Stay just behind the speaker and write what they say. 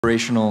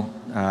Operational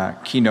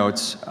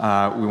keynotes,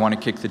 we want to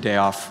kick the day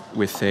off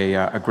with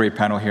a great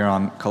panel here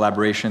on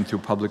collaboration through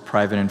public,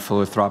 private, and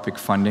philanthropic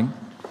funding.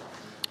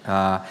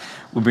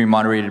 We'll be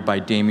moderated by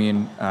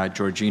Damian,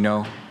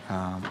 Georgino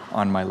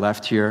on my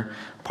left here,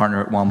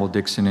 partner at Womble,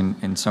 Dickinson,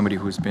 and somebody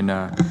who's been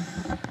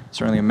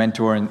certainly a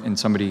mentor and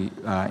somebody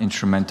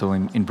instrumental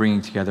in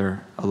bringing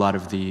together a lot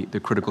of the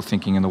critical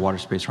thinking in the water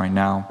space right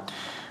now.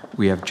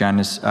 We have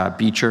Janice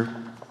Beecher,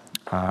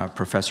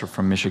 professor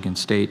from Michigan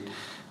State,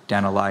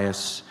 Dan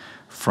Elias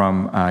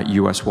from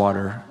U.S.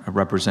 Water,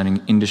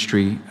 representing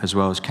industry, as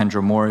well as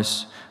Kendra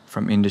Morris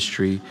from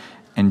industry,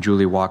 and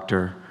Julie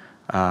Waechter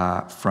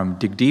from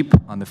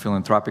DigDeep on the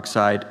philanthropic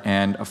side,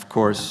 and of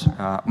course,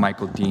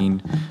 Michael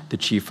Deane, the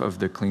chief of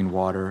the Clean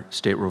Water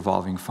State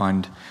Revolving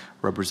Fund,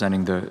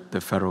 representing the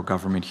federal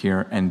government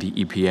here and the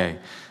EPA.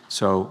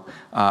 So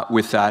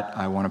with that,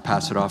 I want to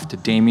pass it off to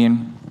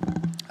Damian.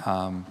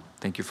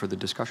 Thank you for the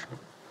discussion.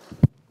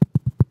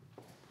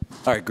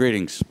 All right,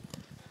 greetings.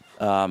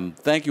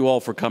 Thank you all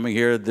for coming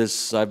here.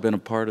 I've been a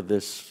part of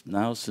this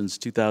now since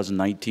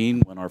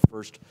 2019, when our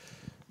first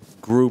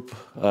group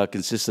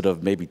consisted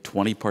of maybe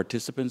 20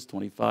 participants,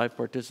 25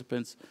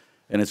 participants,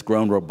 and it's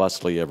grown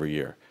robustly every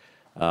year.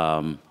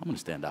 I'm going to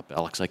stand up,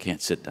 Alex. I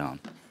can't sit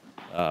down.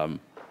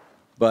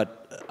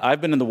 But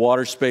I've been in the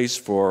water space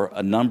for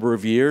a number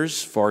of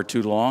years, far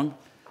too long,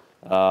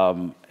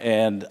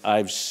 and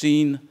I've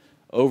seen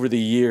over the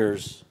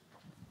years,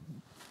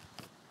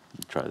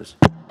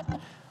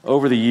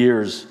 over the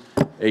years,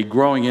 a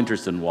growing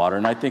interest in water.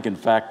 And I think, in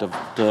fact,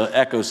 to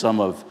echo some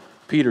of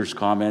Peter's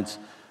comments,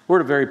 we're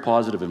at a very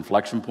positive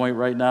inflection point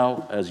right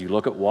now as you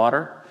look at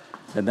water.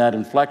 And that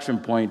inflection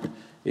point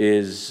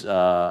is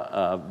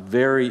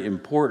very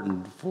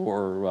important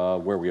for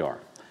where we are.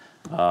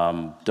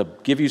 To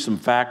give you some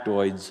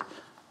factoids,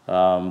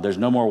 there's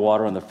no more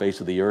water on the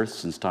face of the earth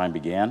since time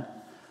began.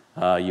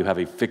 You have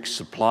a fixed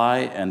supply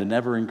and an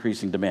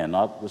ever-increasing demand.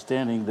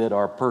 Notwithstanding that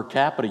our per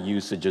capita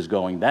usage is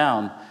going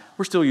down,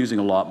 we're still using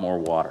a lot more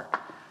water.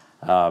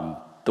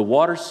 The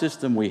water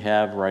system we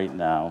have right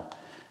now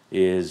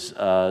is,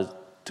 to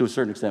a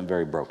certain extent,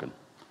 very broken.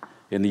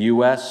 In the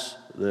U.S.,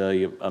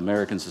 the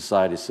American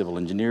Society of Civil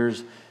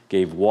Engineers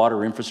gave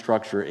water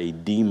infrastructure a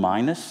D-.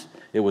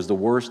 It was the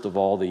worst of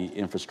all the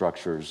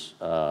infrastructures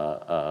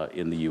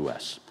in the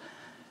U.S.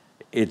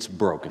 It's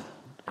broken,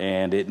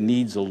 and it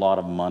needs a lot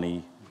of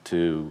money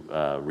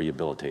to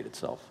rehabilitate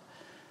itself.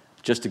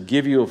 Just to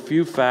give you a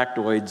few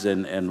factoids,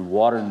 and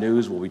water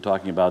news, we'll be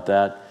talking about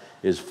that,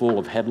 is full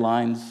of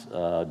headlines,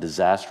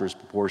 disastrous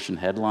proportion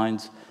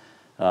headlines.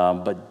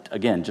 But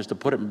again, just to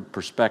put it in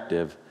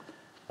perspective,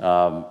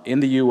 in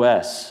the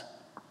U.S.,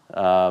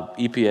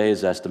 EPA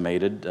has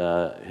estimated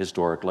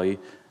historically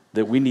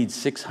that we need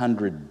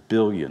 $600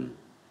 billion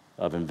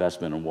of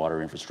investment in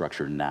water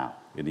infrastructure now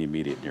in the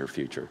immediate near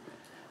future.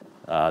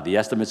 The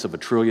estimates of $1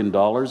 trillion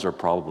are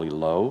probably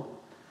low.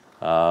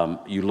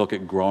 You look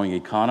at growing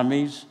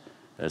economies,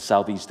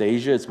 Southeast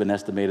Asia, it's been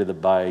estimated that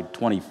by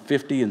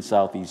 2050 in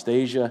Southeast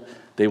Asia,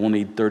 they will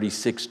need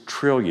 36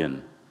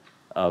 trillion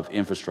of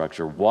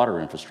infrastructure,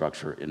 water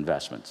infrastructure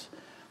investments.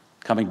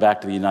 Coming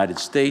back to the United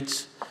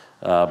States,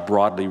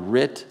 broadly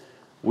writ,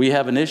 we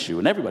have an issue,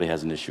 and everybody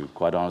has an issue,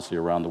 quite honestly,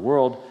 around the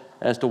world,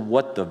 as to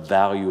what the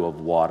value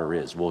of water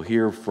is. We'll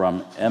hear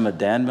from Emma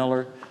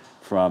Danmiller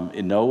from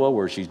Innoa,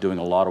 where she's doing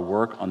a lot of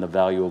work on the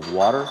value of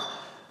water,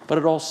 but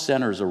it all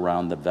centers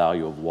around the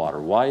value of water.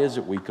 Why is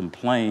it we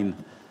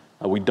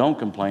don't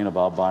complain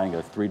about buying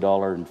a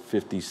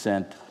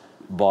 $3.50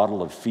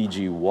 bottle of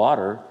Fiji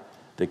water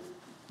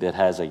that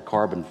has a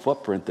carbon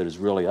footprint that is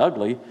really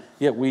ugly,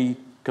 yet we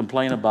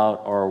complain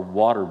about our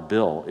water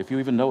bill, if you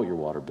even know what your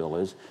water bill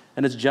is,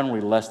 and it's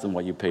generally less than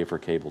what you pay for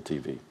cable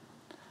TV.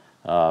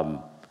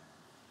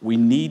 We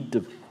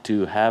need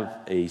to have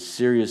a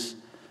serious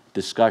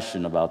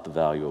discussion about the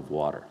value of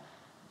water.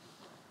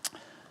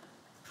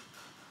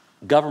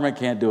 Government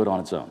can't do it on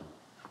its own.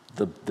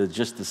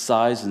 Just the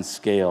size and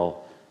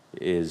scale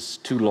is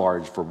too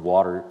large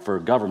for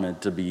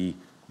government to be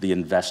the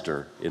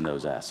investor in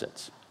those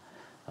assets.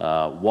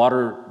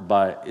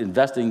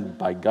 Investing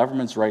by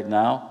governments right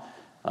now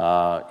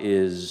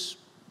is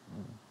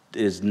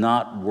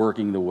not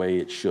working the way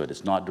it should.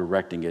 It's not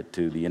directing it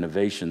to the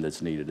innovation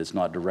that's needed. It's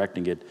not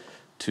directing it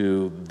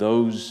to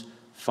those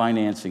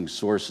financing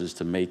sources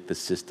to make the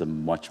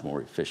system much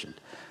more efficient.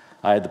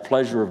 I had the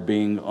pleasure of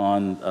being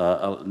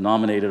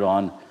nominated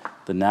on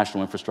the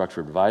National Infrastructure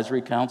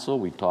Advisory Council.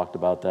 We talked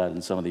about that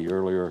in some of the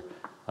earlier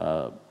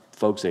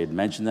folks. They had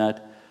mentioned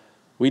that.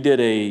 We did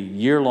a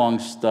year-long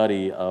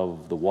study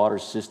of the water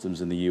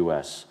systems in the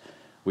U.S.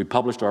 We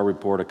published our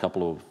report a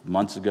couple of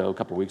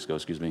weeks ago,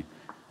 excuse me,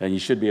 and you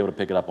should be able to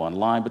pick it up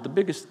online. But the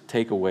biggest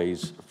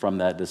takeaways from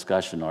that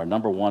discussion are,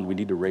 number one, we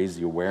need to raise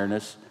the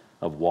awareness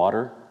of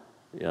water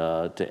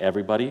to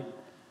everybody.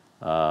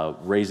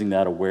 Raising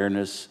that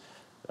awareness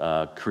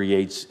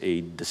creates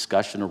a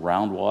discussion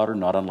around water,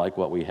 not unlike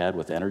what we had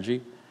with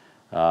energy.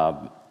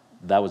 That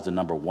was the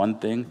number one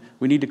thing.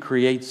 We need to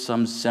create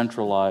some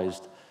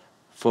centralized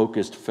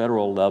focused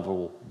federal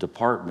level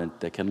department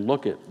that can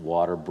look at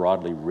water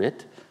broadly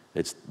writ.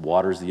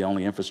 Water is the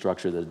only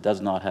infrastructure that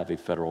does not have a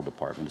federal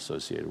department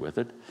associated with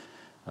it.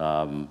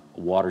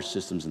 Water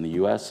systems in the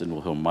U.S., and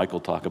we'll hear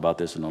Michael talk about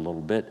this in a little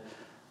bit,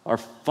 are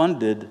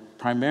funded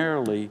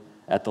primarily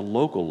at the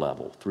local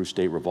level through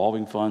state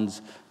revolving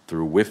funds,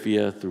 through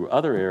WIFIA, through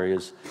other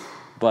areas,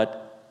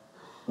 but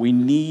we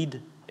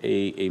need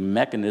a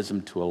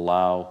mechanism to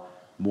allow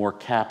more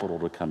capital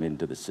to come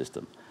into the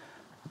system.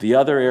 The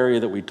other area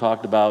that we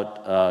talked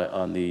about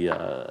on the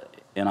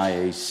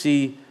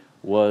NIAC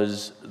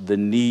was the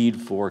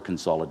need for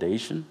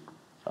consolidation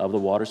of the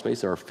water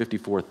space. There are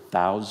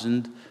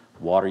 54,000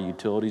 water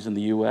utilities in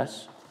the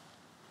U.S.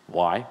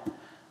 Why?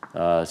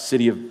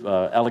 City of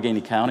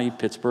Allegheny County,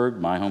 Pittsburgh,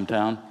 my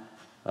hometown,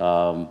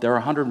 there are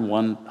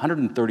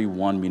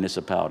 131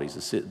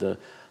 municipalities.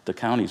 The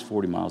county is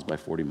 40 miles by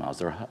 40 miles.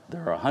 There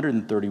are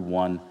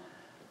 131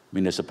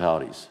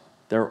 municipalities.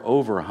 There are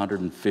over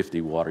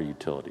 150 water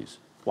utilities.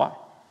 Why?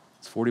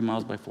 It's 40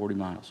 miles by 40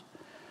 miles.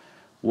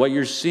 What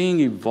you're seeing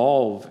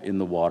evolve in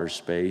the water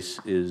space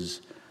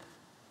is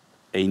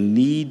a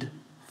need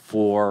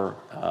for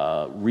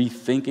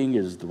rethinking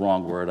is the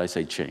wrong word, I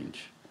say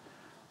change.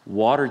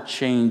 Water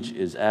change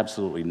is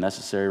absolutely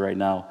necessary right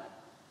now.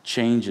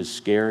 Change is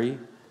scary.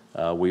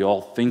 We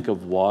all think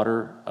of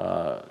water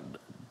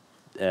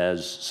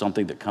as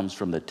something that comes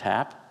from the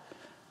tap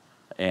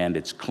and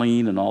it's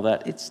clean and all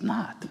that. It's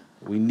not.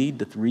 We need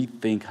to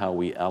rethink how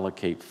we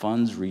allocate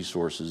funds,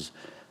 resources,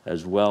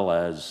 as well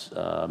as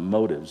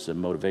motives and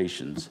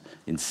motivations,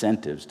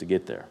 incentives to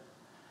get there.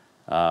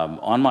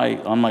 On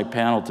my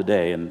panel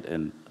today,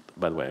 and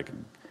by the way, I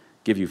can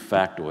give you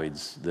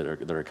factoids that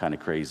are kind of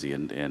crazy,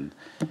 and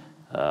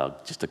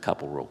just a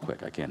couple real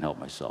quick. I can't help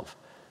myself.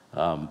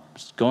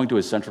 Going to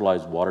a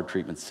centralized water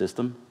treatment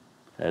system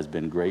has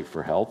been great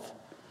for health,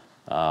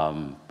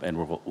 and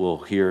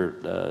we'll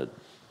hear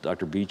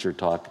Dr. Beecher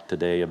talk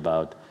today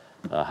about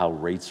how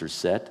rates are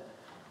set.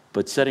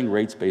 But setting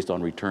rates based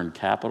on return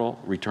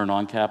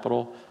on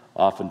capital,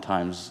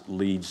 oftentimes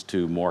leads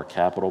to more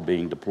capital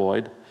being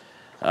deployed.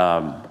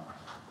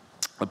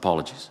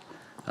 Apologies.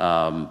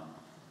 To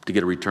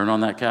get a return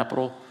on that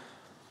capital,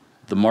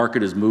 the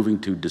market is moving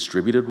to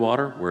distributed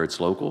water where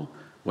it's local.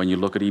 When you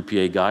look at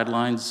EPA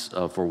guidelines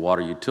for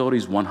water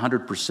utilities,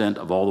 100%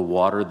 of all the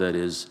water that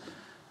is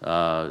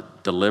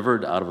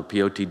delivered out of a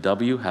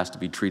POTW has to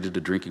be treated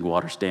to drinking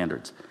water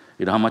standards.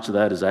 You know how much of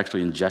that is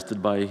actually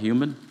ingested by a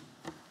human?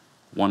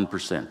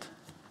 1%.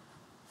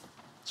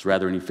 It's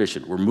rather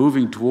inefficient. We're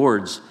moving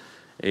towards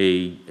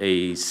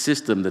a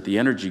system that the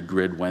energy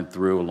grid went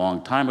through a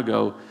long time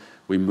ago.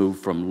 We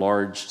moved from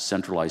large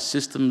centralized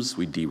systems,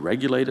 we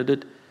deregulated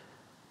it.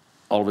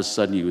 All of a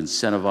sudden you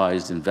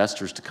incentivized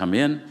investors to come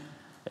in,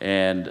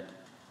 and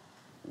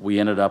we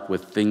ended up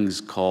with things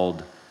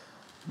called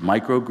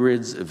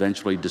microgrids,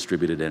 eventually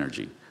distributed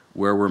energy.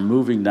 Where we're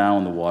moving now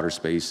in the water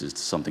space is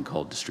to something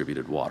called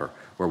distributed water,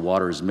 where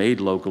water is made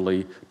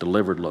locally,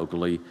 delivered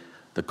locally,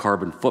 the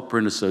carbon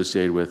footprint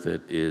associated with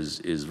it is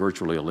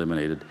virtually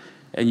eliminated,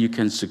 and you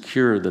can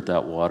secure that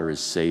that water is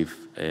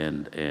safe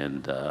and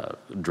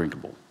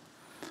drinkable.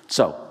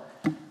 So,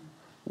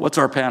 what's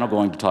our panel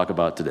going to talk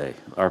about today?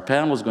 Our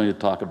panel is going to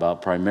talk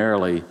about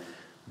primarily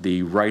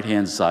the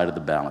right-hand side of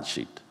the balance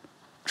sheet.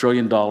 $1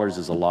 trillion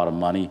is a lot of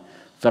money.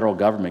 Federal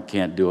government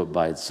can't do it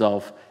by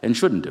itself and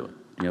shouldn't do it.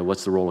 You know,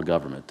 what's the role of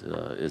government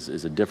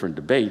is a different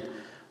debate,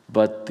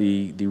 but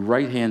the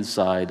right-hand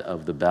side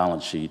of the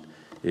balance sheet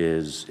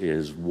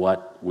is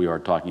what we are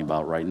talking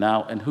about right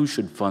now, and who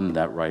should fund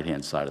that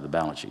right-hand side of the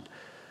balance sheet.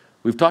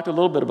 We've talked a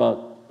little bit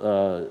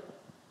about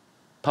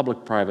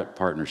public-private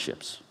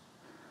partnerships.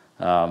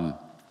 I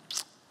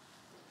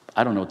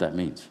don't know what that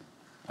means.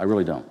 I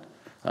really don't.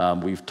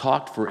 We've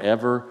talked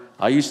forever.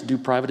 I used to do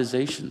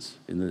privatizations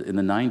in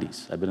the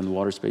 90s. I've been in the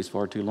water space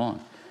far too long.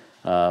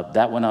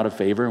 That went out of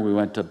favor, and we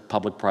went to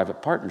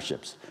public-private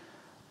partnerships.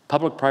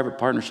 Public-private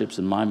partnerships,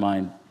 in my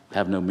mind,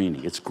 have no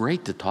meaning. It's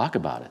great to talk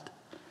about it,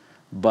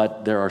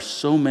 but there are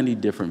so many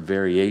different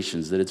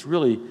variations that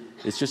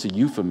it's just a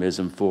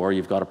euphemism for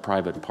you've got a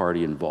private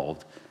party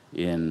involved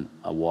in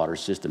a water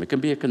system. It can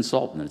be a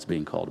consultant, it's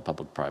being called a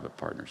public-private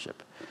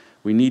partnership.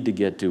 We need to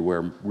get to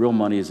where real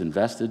money is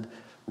invested,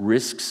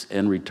 risks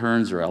and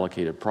returns are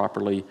allocated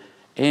properly,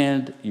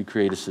 and you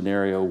create a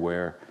scenario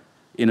where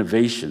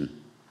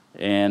innovation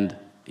and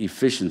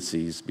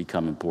efficiencies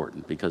become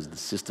important because the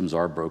systems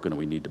are broken and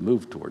we need to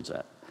move towards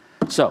that.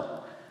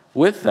 So,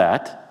 with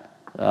that,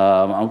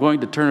 I'm going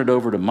to turn it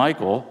over to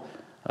Michael,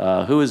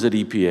 who is at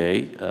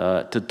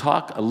EPA, to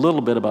talk a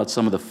little bit about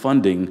some of the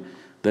funding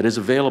that is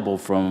available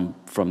from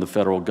the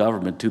federal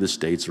government to the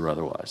states or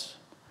otherwise.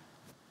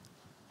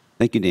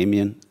 Thank you,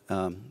 Damian.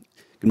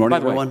 Good morning,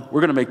 everyone. Way,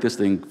 we're going to make this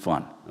thing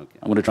fun. Okay.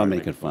 I'm going to try to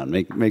make it fun.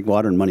 Make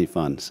water and money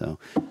fun. So,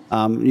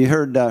 you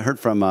heard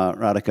from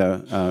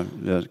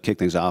Radhika kick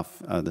things off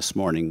this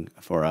morning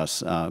for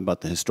us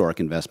about the historic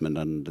investment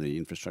under the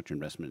Infrastructure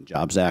Investment and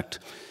Jobs Act.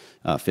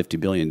 $50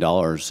 billion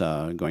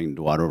going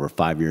into water over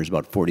 5 years,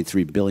 about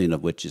 $43 billion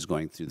of which is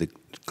going through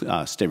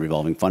the state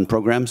revolving fund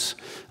programs.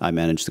 I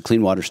manage the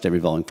Clean Water State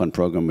Revolving Fund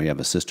program. We have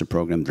a sister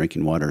program,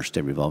 Drinking Water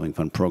State Revolving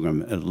Fund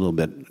program, a little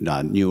bit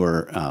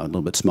newer, a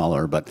little bit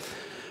smaller, but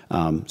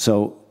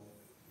so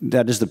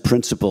that is the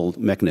principal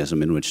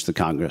mechanism in which the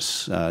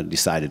Congress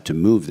decided to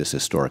move this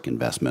historic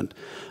investment,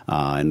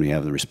 and we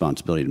have the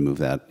responsibility to move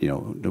that,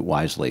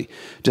 wisely.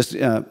 Just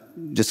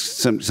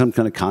some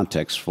kind of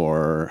context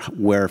for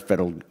where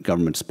federal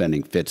government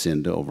spending fits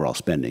into overall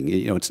spending.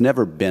 It's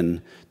never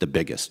been the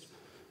biggest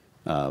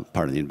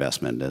part of the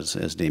investment,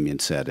 as Damian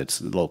said. It's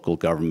local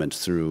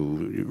governments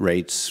through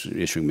rates,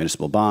 issuing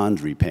municipal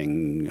bonds,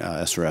 repaying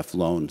SRF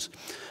loans,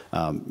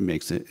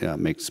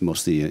 makes most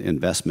of the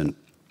investment.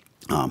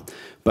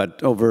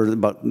 But over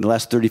about the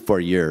last 34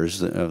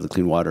 years of the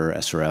Clean Water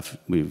SRF,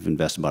 we've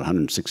invested about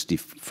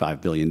 $165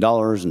 billion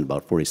in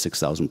about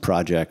 46,000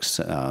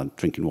 projects.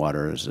 Drinking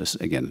water is,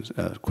 again,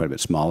 quite a bit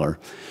smaller.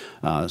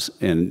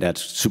 And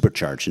that's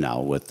supercharged now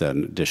with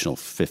an additional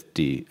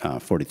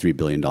 $43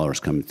 billion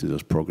coming through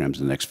those programs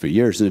in the next few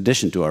years, in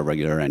addition to our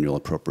regular annual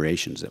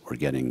appropriations that we're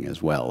getting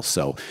as well.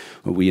 So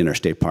we and our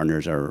state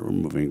partners are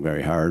moving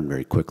very hard,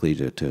 very quickly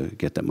to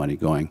get that money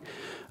going.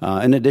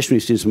 In addition,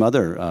 we've seen some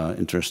other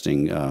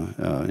interesting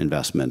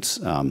investments.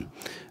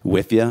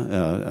 WIFIA,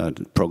 a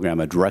program,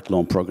 a direct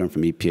loan program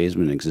from EPA, has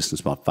been in existence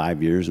about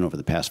 5 years, and over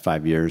the past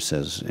 5 years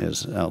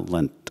has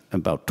lent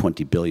about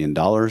 $20 billion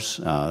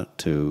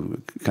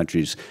to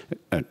countries,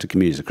 to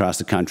communities across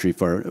the country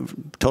for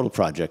total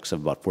projects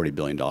of about $40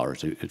 billion.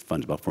 It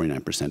funds about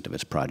 49% of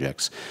its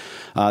projects.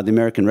 The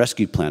American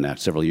Rescue Plan Act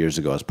several years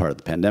ago, as part of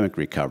the pandemic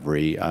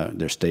recovery,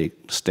 their state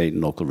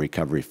and local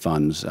recovery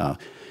funds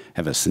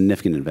have a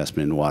significant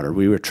investment in water.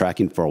 We were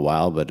tracking for a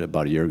while, but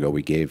about a year ago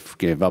we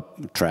gave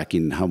up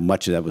tracking how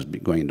much of that was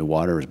going into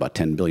water. It was about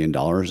 $10 billion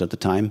at the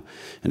time,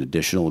 and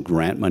additional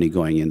grant money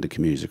going into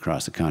communities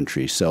across the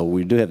country. So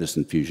we do have this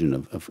infusion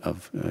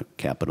of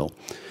capital.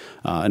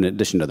 In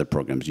addition to other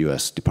programs,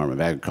 U.S.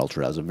 Department of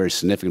Agriculture has a very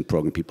significant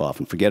program people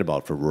often forget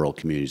about for rural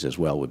communities as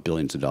well, with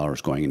billions of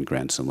dollars going in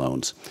grants and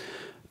loans.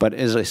 But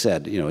as I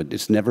said,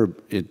 it's never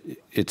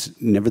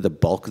the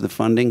bulk of the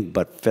funding,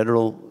 but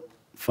federal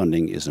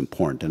funding is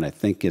important. And I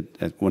think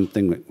one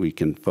thing that we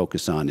can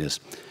focus on is,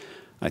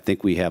 I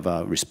think we have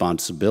a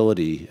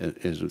responsibility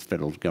as a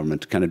federal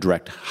government to kind of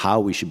direct how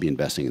we should be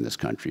investing in this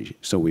country.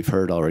 So we've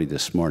heard already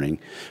this morning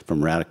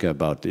from Radhika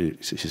about the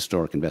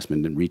historic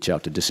investment and reach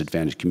out to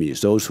disadvantaged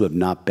communities, those who have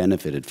not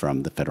benefited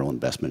from the federal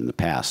investment in the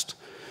past.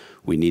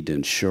 We need to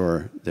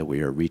ensure that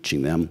we are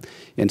reaching them,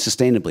 and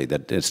sustainably,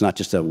 that it's not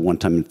just a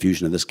one-time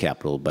infusion of this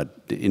capital,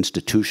 but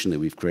institutionally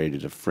we've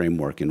created a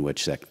framework in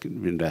which that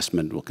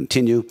investment will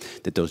continue,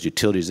 that those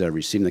utilities that are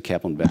receiving the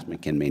capital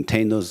investment can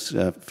maintain those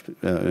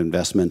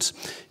investments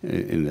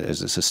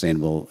as a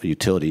sustainable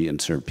utility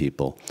and serve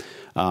people.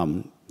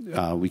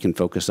 We can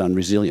focus on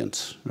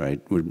resilience, right?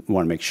 We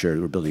want to make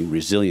sure we're building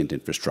resilient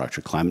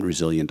infrastructure, climate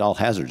resilient, all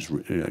hazards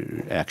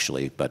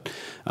actually, but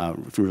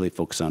if we really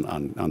focus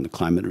on the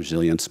climate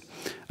resilience,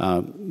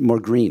 more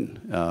green,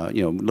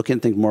 looking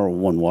at things more from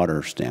one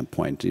water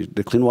standpoint.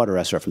 The Clean Water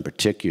SRF in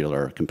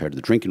particular, compared to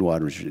the drinking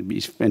water,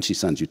 NC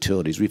Sun's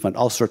utilities, we fund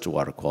all sorts of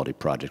water quality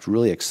projects,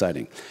 really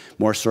exciting.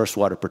 More source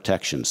water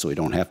protection, so we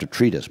don't have to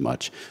treat as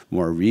much,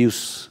 more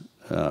reuse,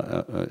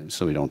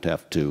 so we don't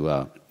have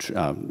to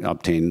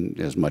obtain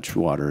as much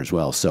water as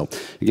well. So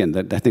again,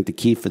 I think the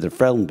key for the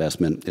federal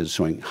investment is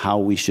showing how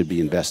we should be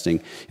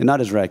investing, and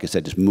not, as Radhika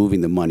said, just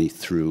moving the money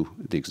through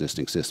the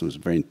existing systems,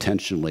 very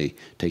intentionally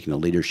taking a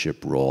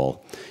leadership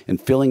role and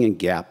filling in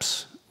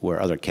gaps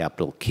where other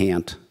capital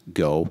can't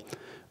go,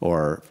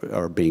 or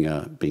being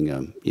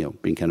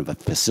kind of a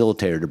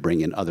facilitator to bring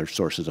in other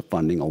sources of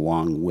funding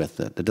along with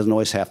it. It doesn't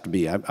always have to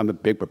be. I'm a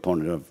big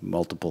proponent of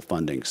multiple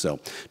funding, so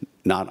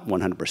not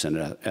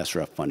 100%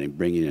 SRF funding,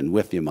 bringing in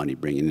WIFIA money,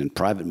 bringing in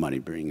private money,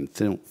 bringing in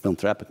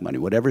philanthropic money,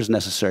 whatever is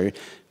necessary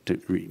to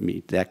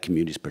meet that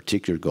community's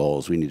particular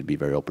goals. We need to be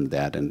very open to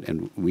that,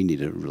 and we need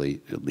to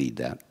really lead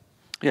that.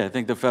 Yeah, I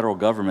think the federal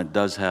government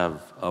does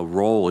have a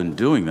role in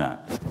doing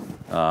that,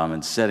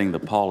 and setting the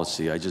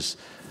policy. I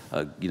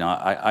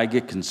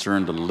get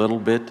concerned a little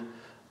bit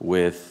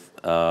with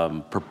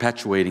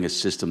perpetuating a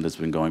system that's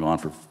been going on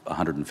for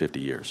 150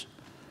 years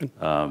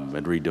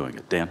and redoing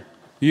it. Dan?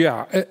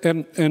 Yeah,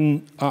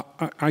 and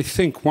I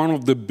think one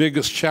of the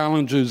biggest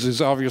challenges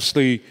is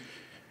obviously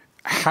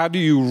how do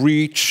you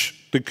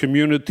reach the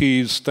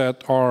communities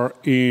that are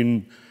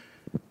in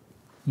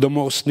the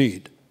most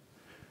need?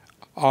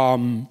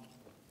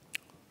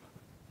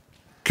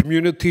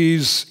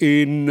 Communities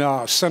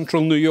in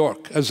central New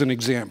York, as an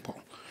example.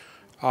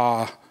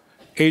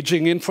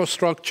 Aging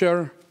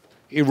infrastructure,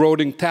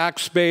 eroding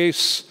tax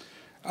base,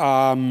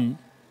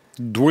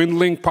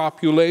 dwindling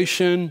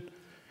population,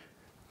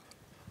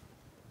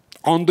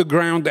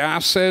 underground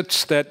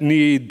assets that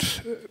need,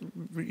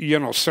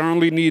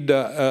 certainly need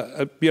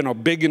a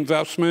big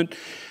investment.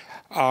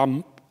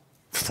 From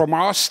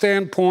our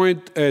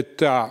standpoint,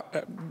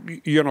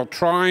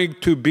 trying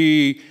to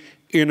be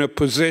in a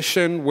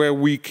position where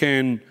we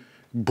can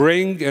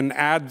bring and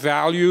add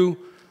value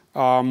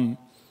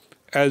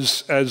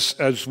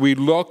as we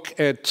look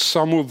at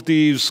some of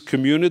these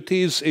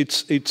communities.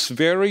 It's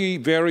very,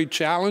 very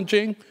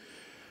challenging,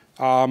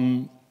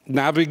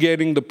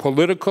 navigating the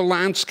political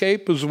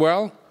landscape as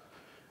well.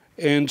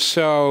 And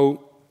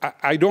so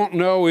I don't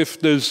know if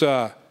there's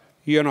a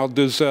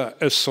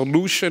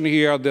solution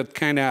here that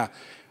kind of,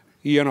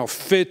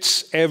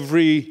 fits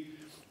every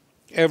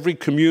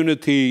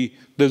community.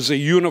 There's a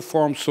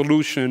uniform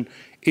solution.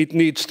 It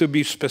needs to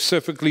be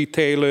specifically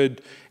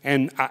tailored,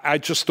 and I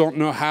just don't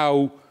know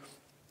how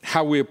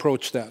we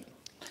approach that.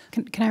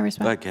 Can I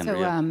respond? Go ahead, Kendra,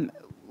 yeah.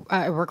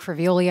 I work for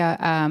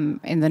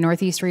Veolia in the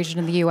Northeast region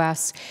of the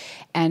U.S.,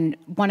 and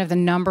one of the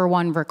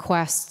 #1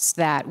 requests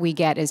that we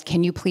get is,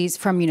 can you please,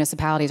 from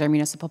municipalities, our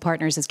municipal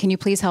partners, is, can you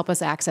please help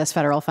us access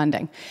federal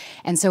funding?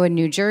 And so in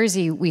New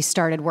Jersey, we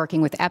started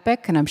working with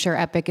EPIC, and I'm sure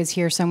EPIC is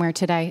here somewhere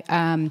today,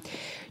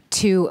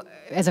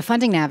 as a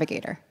funding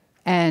navigator,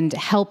 and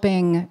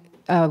helping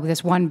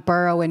this one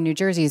borough in New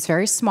Jersey is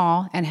very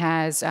small and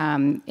has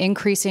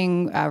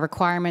increasing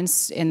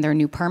requirements in their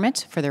new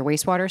permit for their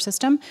wastewater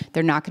system.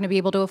 They're not going to be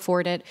able to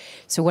afford it.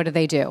 So what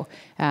do?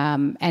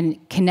 And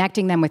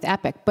connecting them with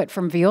EPIC. But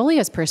from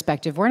Veolia's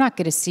perspective, we're not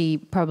going to see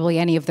probably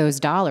any of those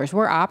dollars.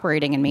 We're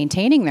operating and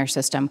maintaining their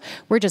system.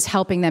 We're just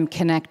helping them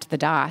connect the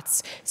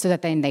dots so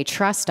that then they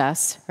trust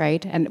us,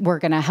 right? And we're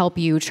going to help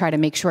you try to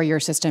make sure your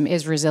system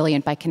is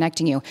resilient by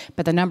connecting you.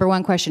 But the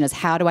 #1 question is,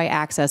 how do I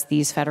access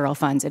these federal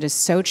funds? It is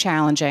so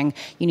challenging.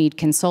 You need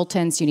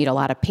consultants, you need a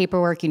lot of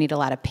paperwork, you need a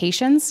lot of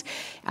patience,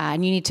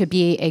 and you need to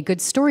be a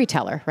good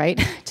storyteller, right,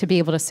 to be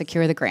able to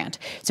secure the grant.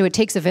 So it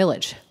takes a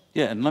village.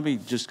 Yeah, and let me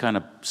just kind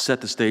of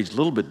set the stage a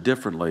little bit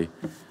differently.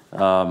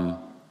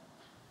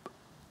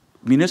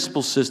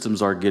 Municipal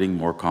systems are getting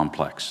more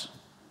complex.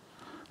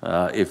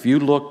 If you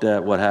looked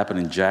at what happened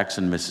in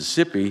Jackson,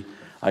 Mississippi,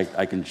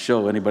 I can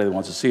show anybody that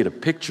wants to see it a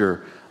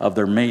picture of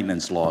their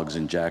maintenance logs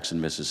in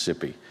Jackson,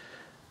 Mississippi.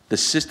 The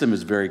system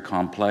is very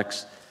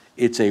complex.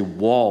 It's a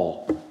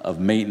wall of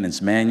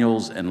maintenance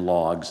manuals and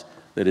logs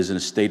that is in a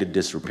state of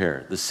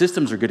disrepair. The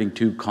systems are getting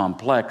too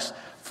complex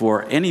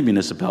for any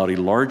municipality,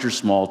 large or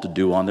small, to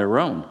do on their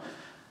own.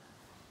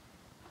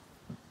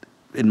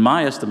 In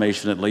my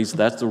estimation, at least,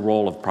 that's the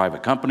role of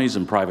private companies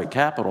and private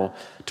capital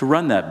to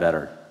run that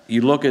better.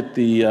 You look at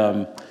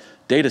the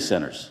data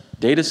centers.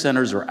 Data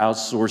centers are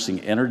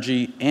outsourcing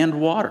energy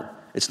and water.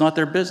 It's not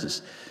their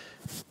business.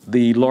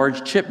 The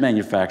large chip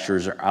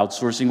manufacturers are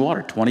outsourcing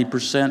water.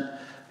 20%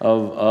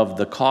 of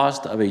the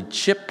cost of a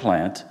chip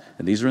plant,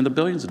 and these are in the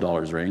billions of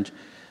dollars range,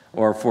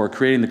 or for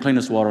creating the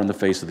cleanest water on the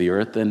face of the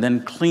earth and then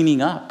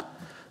cleaning up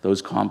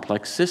those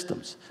complex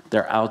systems.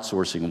 They're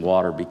outsourcing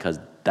water because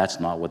that's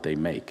not what they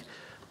make.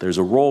 There's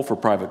a role for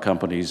private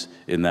companies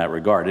in that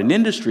regard. And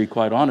industry,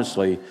 quite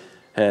honestly,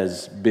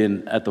 has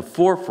been at the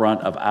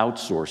forefront of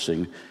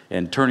outsourcing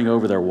and turning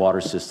over their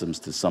water systems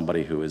to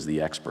somebody who is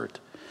the expert.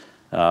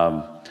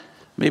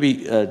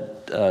 Maybe,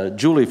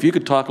 Julie, if you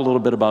could talk a little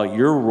bit about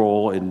your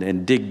role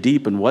in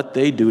DigDeep and what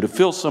they do to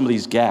fill some of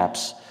these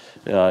gaps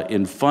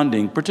in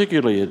funding,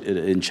 particularly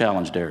in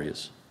challenged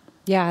areas.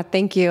 Yeah,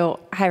 thank you.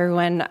 Hi,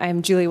 everyone.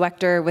 I'm Julie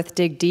Waechter with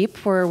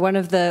DigDeep. We're one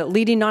of the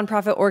leading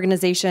nonprofit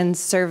organizations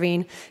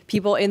serving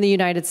people in the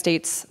United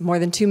States, more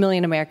than 2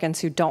 million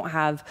Americans who don't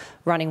have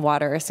running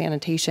water or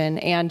sanitation.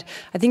 And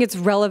I think it's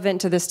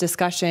relevant to this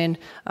discussion,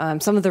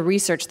 some of the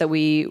research that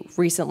we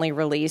recently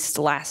released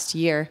last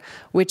year,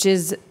 which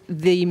is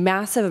the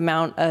massive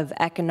amount of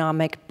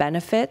economic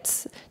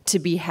benefits to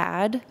be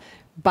had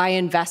by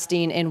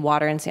investing in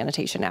water and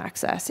sanitation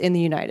access in the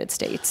United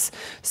States.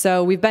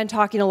 So we've been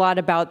talking a lot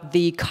about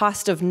the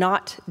cost of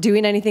not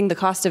doing anything, the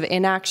cost of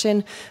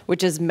inaction,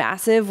 which is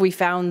massive. We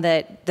found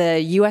that the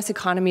US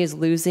economy is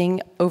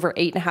losing over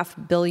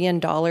 $8.5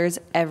 billion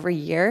every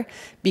year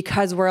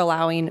because we're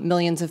allowing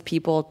millions of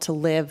people to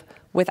live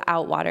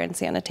without water and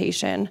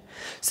sanitation.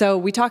 So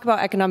we talk about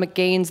economic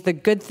gains. The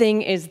good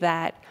thing is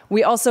that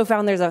we also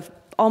found there's a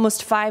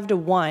almost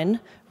 5-to-1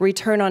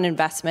 return on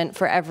investment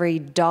for every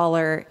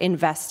dollar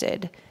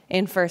invested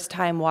in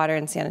first-time water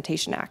and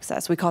sanitation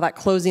access. We call that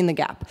closing the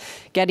gap,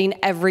 getting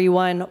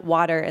everyone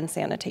water and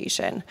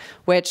sanitation,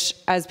 which,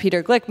 as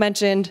Peter Glick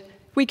mentioned,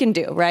 we can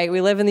do, right?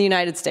 We live in the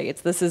United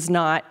States. This is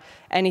not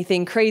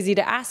anything crazy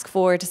to ask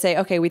for, to say,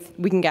 okay, we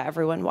can get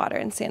everyone water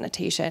and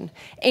sanitation,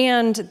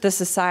 and the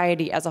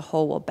society as a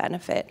whole will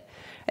benefit.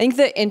 I think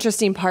the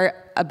interesting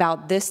part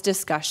about this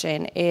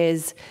discussion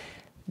is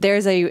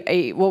there's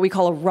a what we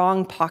call a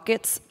wrong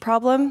pockets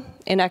problem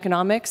in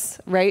economics,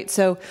 right?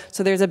 So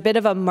there's a bit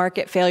of a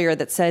market failure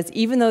that says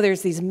even though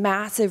there's these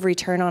massive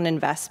return on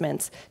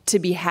investments to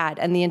be had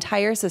and the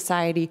entire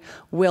society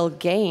will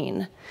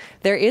gain,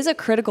 there is a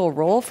critical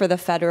role for the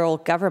federal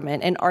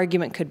government. An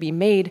argument could be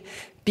made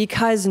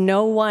because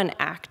no one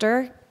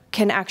actor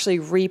can actually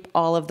reap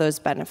all of those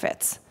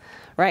benefits,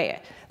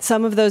 right?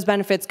 Some of those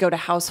benefits go to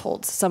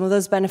households. Some of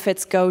those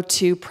benefits go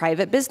to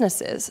private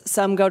businesses.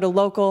 Some go to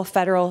local,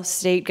 federal,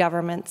 state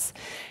governments.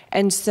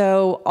 And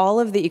so all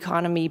of the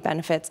economy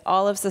benefits,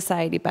 all of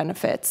society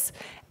benefits,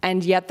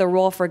 and yet the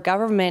role for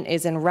government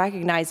is in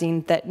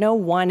recognizing that no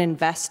one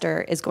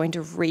investor is going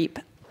to reap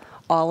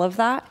all of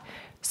that.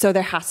 So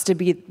there has to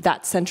be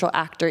that central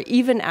actor,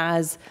 even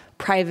as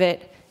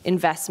private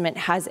investment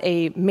has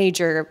a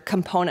major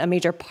component, a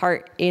major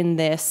part in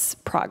this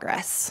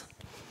progress.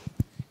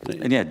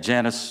 And yeah,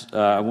 Janice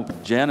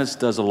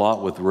does a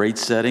lot with rate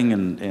setting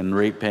and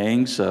rate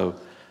paying, so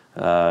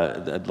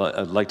I'd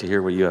like to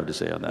hear what you have to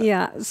say on that.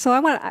 Yeah, so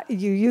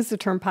you use the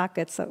term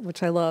pockets,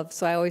 which I love.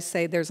 So I always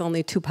say there's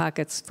only two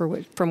pockets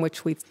from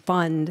which we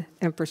fund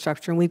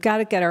infrastructure, and we've got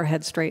to get our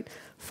head straight.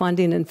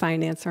 Funding and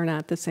finance are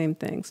not the same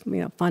things.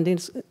 Funding,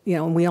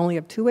 and we only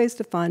have two ways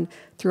to fund: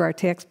 through our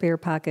taxpayer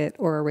pocket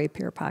or our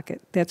ratepayer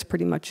pocket. That's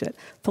pretty much it.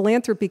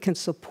 Philanthropy can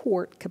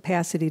support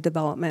capacity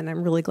development.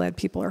 I'm really glad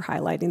people are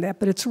highlighting that,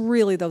 but it's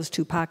really those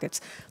two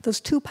pockets. Those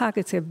two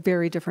pockets have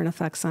very different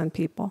effects on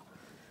people.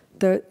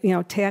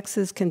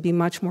 Taxes can be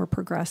much more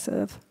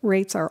progressive.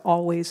 Rates are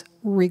always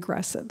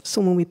regressive.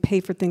 So when we pay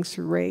for things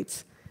through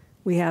rates,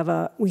 we have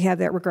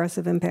that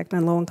regressive impact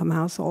on low-income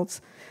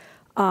households.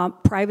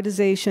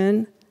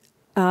 Privatization,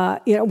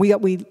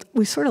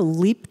 we sort of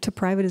leap to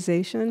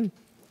privatization.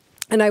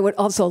 And I would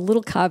also, a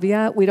little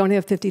caveat, we don't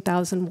have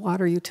 50,000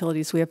 water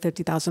utilities, we have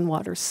 50,000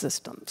 water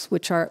systems,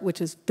 which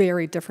is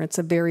very different. It's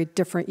a very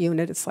different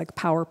unit. It's like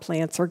power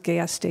plants or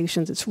gas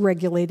stations. It's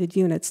regulated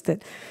units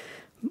that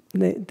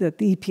the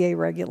EPA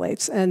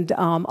regulates. And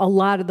a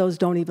lot of those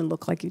don't even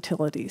look like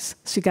utilities.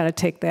 So you got to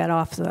take that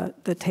off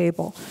the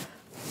table.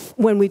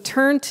 When we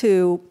turn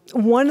to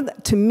one of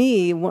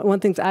the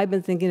things I've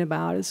been thinking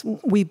about is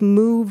we've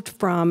moved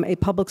from a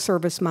public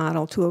service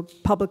model to a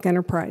public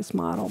enterprise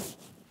model.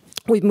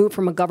 We've moved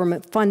from a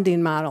government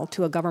funding model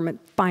to a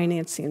government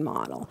financing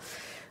model.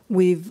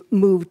 We've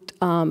moved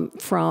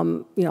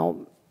from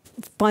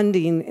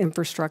funding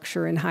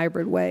infrastructure in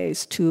hybrid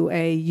ways to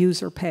a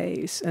user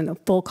pays and a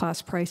full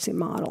cost pricing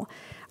model.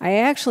 I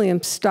actually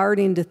am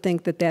starting to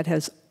think that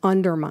has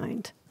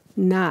undermined,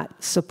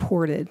 not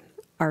supported,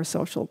 our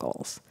social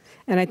goals.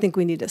 And I think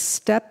we need to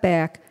step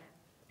back,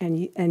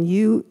 and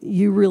you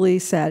really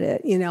said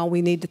it,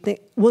 we need to think,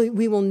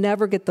 we will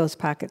never get those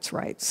pockets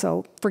right,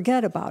 so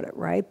forget about it,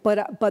 right?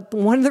 But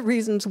one of the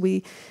reasons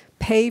we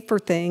pay for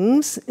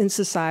things in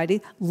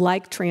society,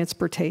 like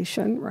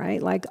transportation,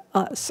 right, like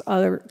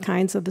other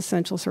kinds of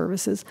essential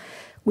services,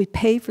 we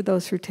pay for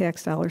those through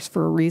tax dollars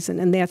for a reason,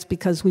 and that's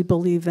because we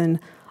believe in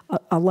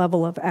a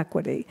level of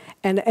equity.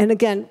 And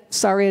again,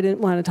 sorry I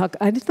didn't want to talk,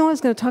 I didn't know I was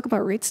going to talk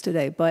about rates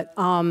today, but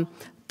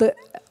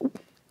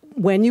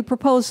when you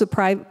propose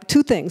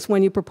two things,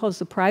 when you propose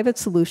the private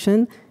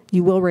solution,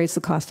 you will raise the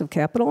cost of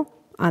capital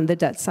on the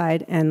debt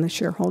side and the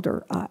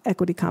shareholder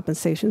equity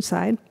compensation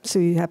side, so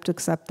you have to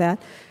accept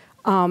that.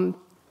 And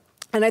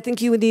I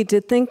think you would need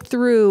to think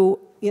through,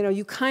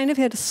 you kind of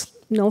had,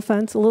 no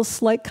offense, a little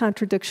slight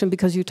contradiction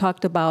because you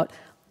talked about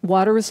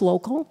water is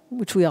local,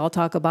 which we all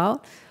talk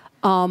about,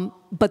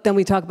 but then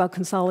we talk about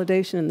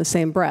consolidation in the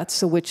same breath.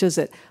 So which is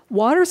it?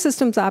 Water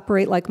systems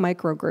operate like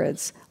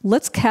microgrids.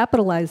 Let's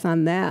capitalize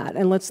on that,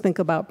 and let's think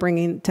about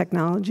bringing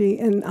technology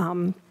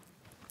and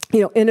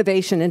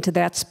innovation into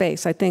that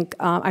space. I think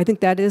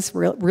that is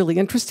really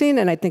interesting,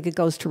 and I think it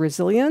goes to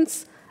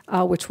resilience,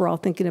 which we're all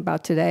thinking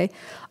about today.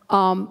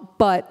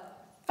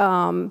 But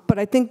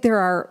I think there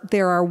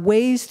are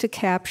ways to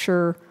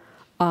capture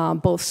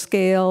both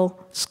scale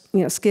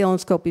and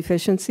scope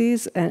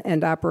efficiencies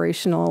and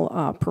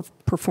operational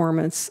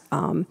performance.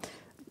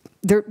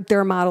 There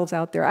are models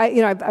out there.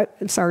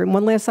 I'm sorry.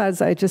 One last thought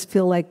is I just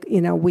feel like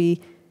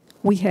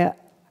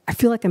I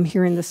feel like I'm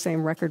hearing the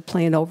same record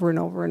playing over and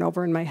over and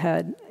over in my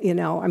head.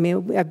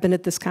 I've been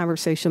at this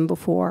conversation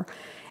before,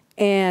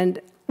 and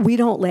we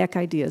don't lack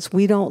ideas.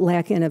 We don't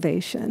lack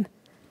innovation.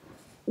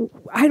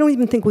 I don't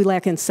even think we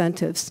lack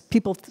incentives.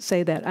 People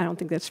say that. I don't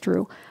think that's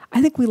true.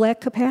 I think we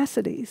lack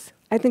capacities.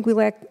 I think we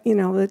lack,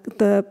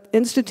 the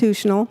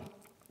institutional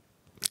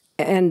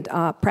and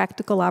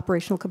practical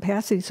operational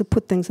capacities to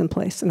put things in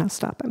place. And I'll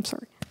stop. I'm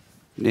sorry.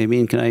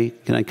 Damian, can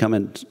I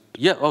comment?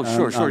 Yeah. Oh,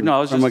 sure. No, I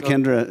was just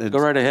Kendra go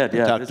right ahead.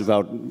 Yeah. Talked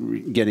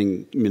about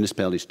getting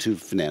municipalities to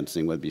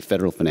financing, whether it be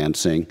federal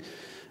financing.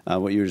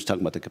 What you were just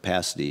talking about, the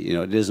capacity.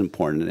 It is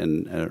important,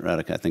 and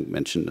Radhika, I think,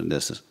 mentioned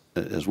this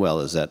as well,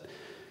 is that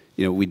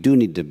we do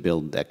need to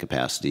build that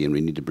capacity, and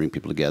we need to bring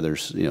people together.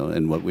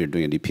 And what we're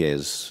doing at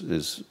EPA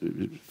is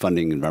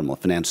funding environmental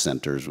finance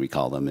centers, we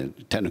call them,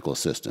 technical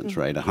assistance,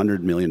 right?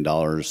 $100 million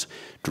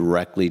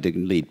directly to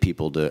lead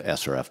people to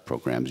SRF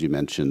programs. You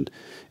mentioned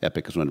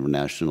EPIC is one of our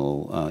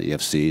national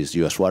EFCs.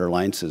 U.S. Water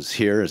Alliance is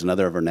here as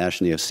another of our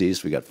national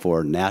EFCs. We got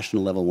 4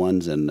 national level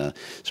ones and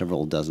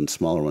several dozen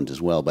smaller ones as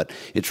well. But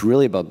it's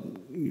really about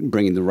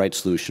bringing the right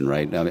solution,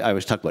 right? I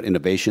always talk about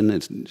innovation.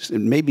 It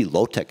may be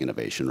low-tech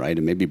innovation, right?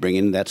 It may be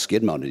bringing in that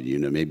skid-mounted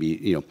unit,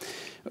 maybe,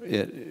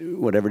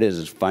 whatever it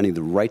is finding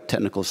the right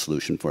technical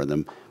solution for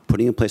them,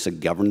 putting in place a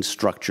governance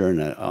structure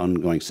and an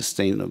ongoing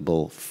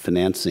sustainable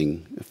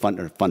funding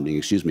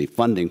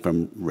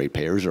from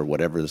ratepayers or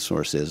whatever the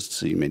source is,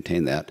 so you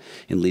maintain that,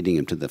 and leading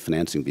them to the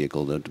financing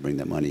vehicle to bring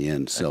that money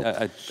in. So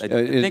I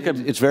think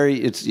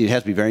it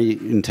has to be very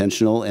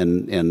intentional,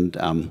 and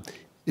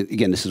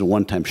again, this is a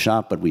one-time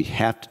shot, but we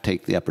have to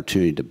take the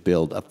opportunity to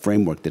build a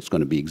framework that's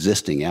going to be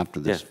existing after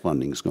this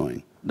funding is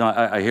going. No,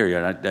 I hear you.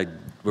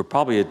 We're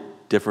probably at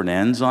different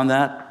ends on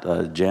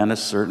that.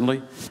 Janice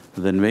certainly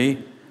than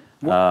me.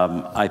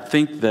 I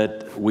think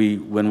that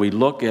when we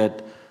look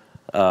at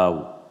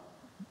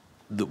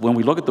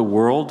the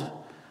world,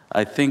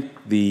 I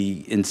think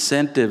the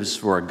incentives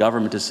for a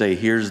government to say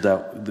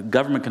the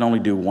government can only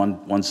do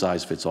one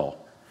size fits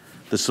all.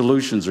 The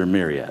solutions are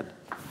myriad,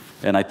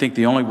 and I think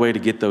the only way to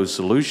get those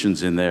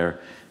solutions in there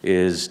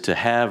is to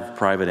have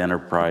private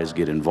enterprise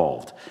get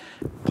involved.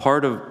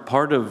 Part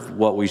of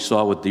what we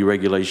saw with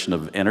deregulation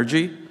of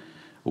energy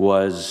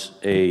was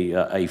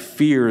a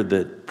fear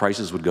that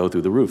prices would go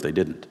through the roof. They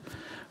didn't.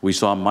 We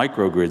saw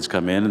microgrids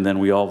come in, and then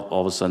we all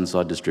of a sudden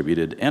saw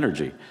distributed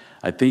energy.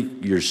 I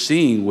think you're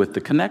seeing with the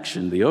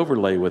connection, the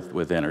overlay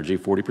with energy,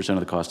 40% of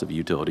the cost of a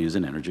utility is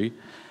in energy,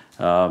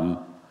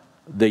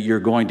 that you're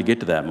going to get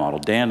to that model.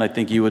 Dan, I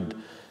think you would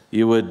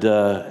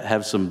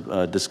have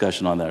some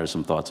discussion on that or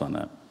some thoughts on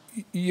that.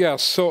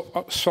 Yes,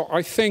 so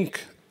I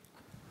think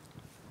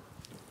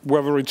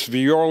whether it's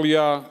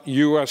Veolia,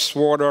 U.S.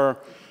 Water,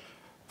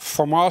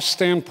 from our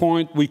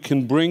standpoint, we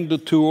can bring the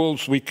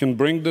tools, we can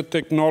bring the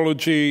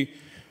technology.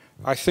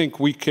 I think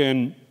we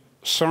can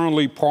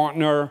certainly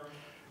partner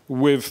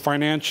with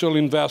financial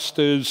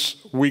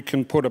investors. We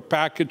can put a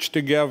package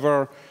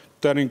together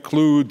that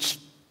includes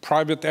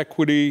private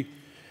equity,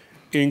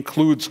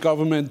 includes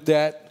government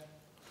debt.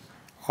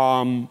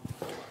 The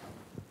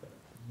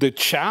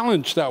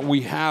challenge that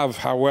we have,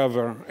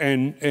 however,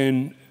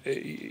 and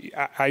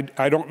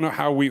I don't know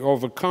how we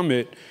overcome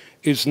it,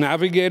 is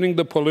navigating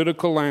the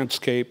political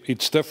landscape.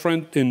 It's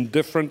different in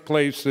different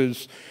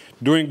places.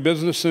 Doing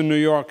business in New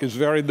York is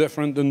very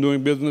different than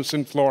doing business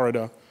in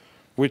Florida,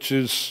 which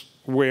is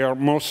where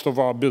most of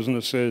our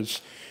business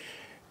is.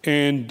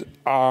 And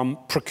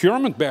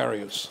procurement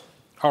barriers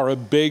are a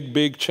big,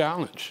 big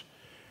challenge.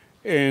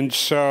 And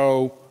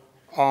so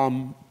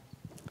how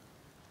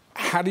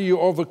do you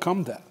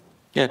overcome that?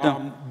 Yeah,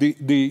 no.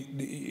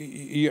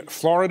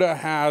 Florida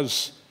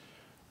has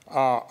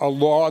a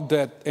law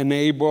that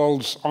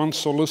enables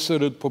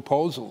unsolicited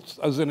proposals,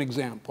 as an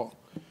example.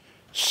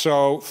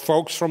 So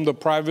folks from the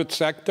private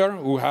sector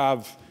who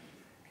have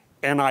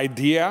an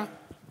idea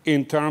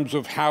in terms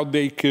of how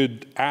they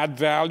could add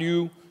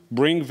value,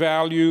 bring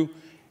value,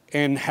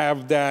 and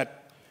have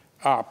that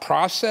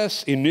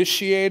process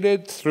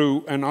initiated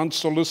through an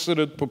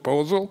unsolicited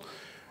proposal.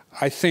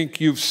 I think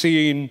you've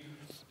seen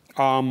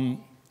a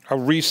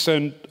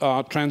recent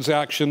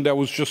transaction that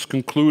was just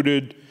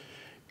concluded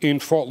in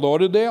Fort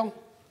Lauderdale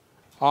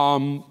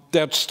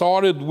that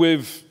started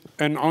with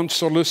an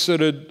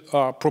unsolicited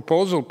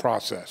proposal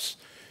process.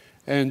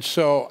 And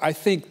so I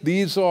think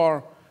these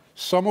are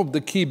some of the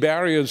key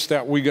barriers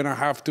that we're going to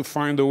have to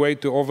find a way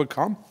to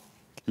overcome.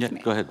 Yeah,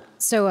 go ahead.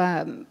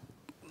 So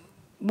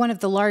one of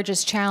the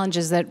largest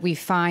challenges that we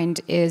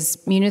find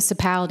is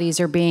municipalities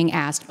are being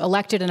asked,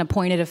 elected and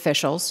appointed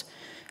officials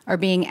are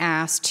being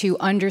asked to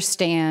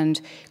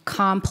understand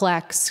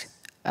complex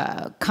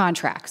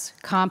contracts,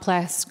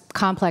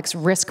 complex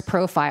risk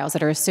profiles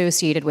that are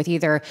associated with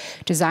either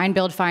design,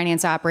 build,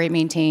 finance, operate,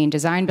 maintain,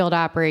 design, build,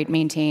 operate,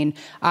 maintain,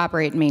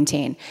 operate,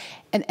 maintain.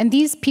 And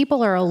these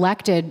people are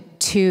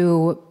elected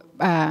to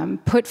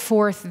put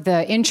forth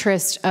the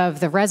interest of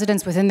the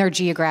residents within their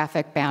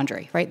geographic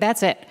boundary, right?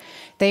 That's it.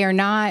 They are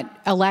not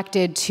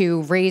elected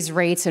to raise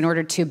rates in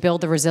order to build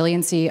the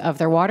resiliency of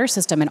their water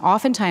system. And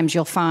oftentimes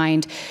you'll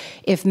find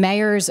if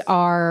mayors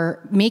are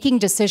making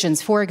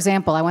decisions, for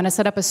example, I want to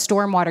set up a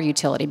stormwater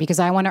utility because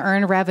I want to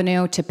earn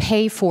revenue to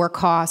pay for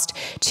cost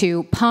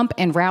to pump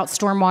and route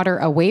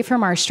stormwater away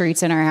from our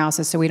streets and our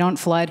houses so we don't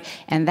flood,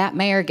 and that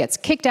mayor gets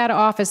kicked out of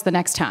office the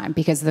next time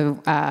because the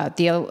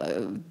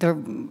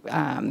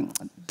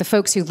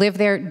folks who live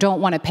there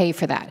don't want to pay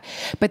for that.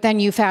 But then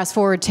you fast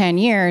forward 10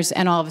 years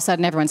and all of a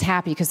sudden everyone's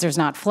happy because there's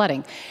not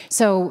flooding.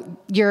 So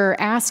we are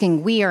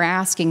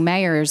asking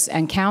mayors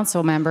and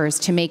council members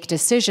to make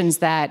decisions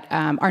that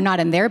are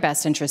not in their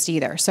best interest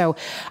either. So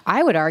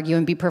I would argue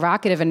and be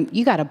provocative, and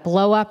you got to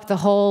blow up the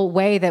whole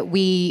way that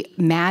we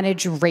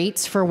manage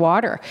rates for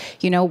water.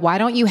 You know, why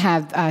don't you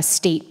have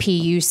state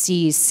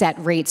PUCs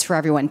set rates for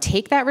everyone?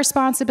 Take that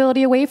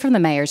responsibility away from the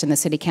mayors and the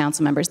city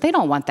council members. They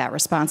don't want that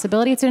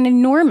responsibility. It's an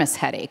enormous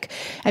headache. headache.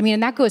 I mean,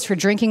 and that goes for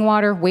drinking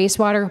water,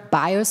 wastewater,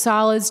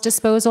 biosolids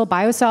disposal.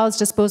 Biosolids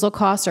disposal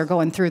costs are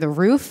going through the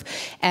roof,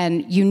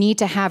 and you need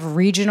to have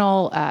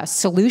regional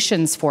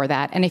solutions for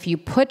that. And if you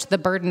put the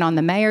burden on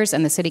the mayors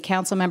and the city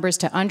council members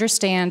to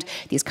understand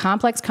these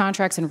complex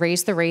contracts and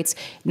raise the rates,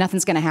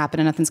 nothing's going to happen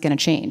and nothing's going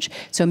to change.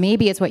 So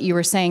maybe it's what you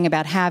were saying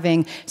about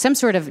having some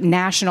sort of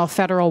national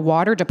federal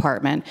water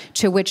department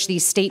to which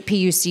these state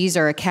PUCs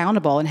are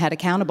accountable and held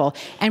accountable.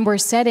 And we're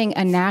setting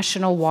a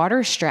national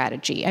water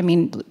strategy. I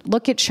mean,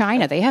 look at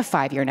China. They have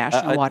 5-year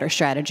national water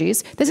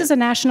strategies. This is a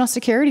national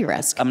security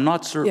risk. I'm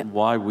not certain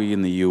why we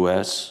in the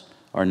U.S.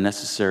 are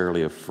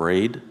necessarily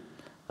afraid.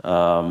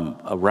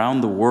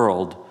 Around the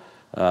world,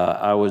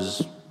 I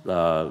was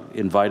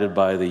invited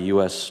by the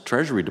U.S.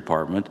 Treasury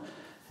Department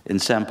in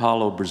Sao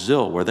Paulo,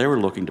 Brazil, where they were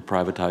looking to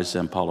privatize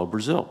Sao Paulo,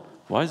 Brazil.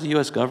 Why is the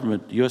U.S.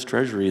 government, U.S.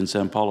 Treasury in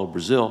Sao Paulo,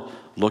 Brazil,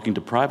 looking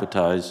to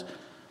privatize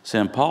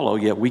Sao Paulo,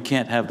 yet we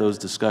can't have those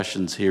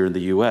discussions here in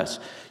the U.S.?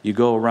 You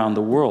go around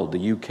the world, the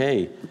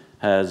U.K.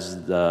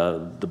 has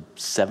the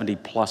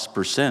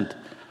 70+%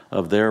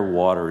 of their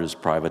water is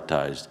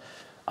privatized.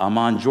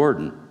 Amman,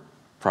 Jordan,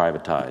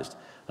 privatized.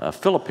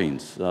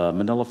 Philippines,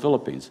 Manila,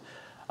 Philippines.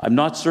 I'm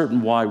not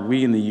certain why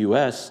we in the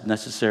U.S.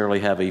 necessarily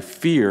have a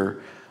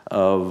fear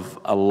of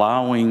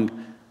allowing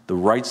the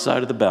right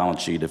side of the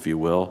balance sheet, if you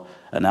will,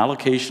 an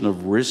allocation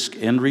of risk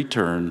and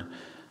return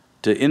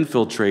to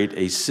infiltrate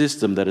a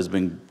system that has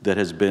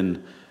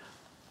been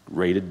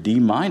rated D-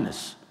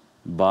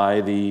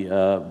 by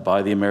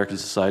the American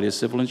Society of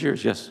Civil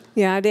Engineers. Yes.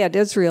 Yeah, I'd add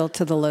Israel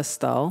to the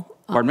list, though.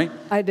 Pardon me?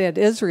 I'd add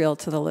Israel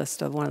to the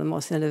list of one of the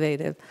most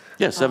innovative.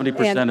 Yeah,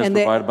 70% is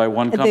provided by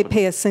one company. And they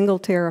pay a single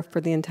tariff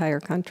for the entire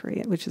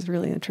country, which is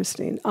really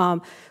interesting.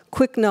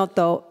 Quick note,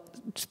 though,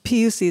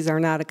 PUCs are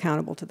not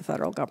accountable to the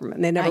federal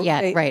government. They never. Not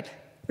yet, right?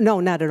 No,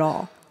 not at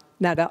all.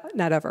 Not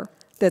ever.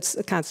 That's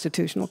a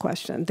constitutional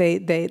question.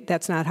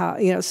 That's not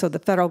how, so the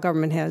federal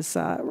government has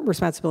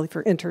responsibility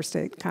for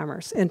interstate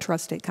commerce.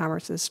 Intrastate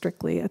commerce is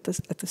strictly at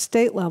the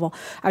state level.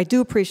 I do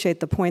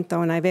appreciate the point,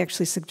 though, and I've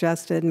actually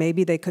suggested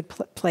maybe they could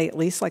play at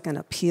least like an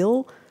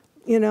appeal,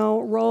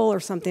 role or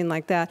something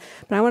like that.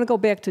 But I want to go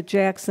back to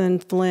Jackson,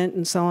 Flint,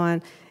 and so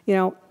on.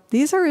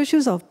 These are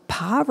issues of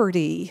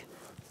poverty.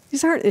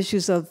 These aren't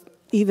issues of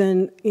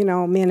even,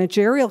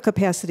 managerial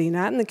capacity.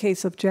 Not in the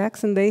case of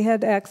Jackson. They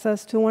had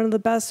access to one of the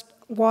best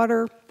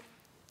water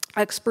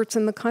experts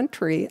in the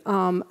country.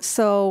 I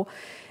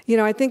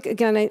think,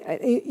 again,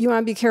 you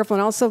want to be careful.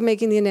 And also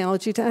making the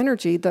analogy to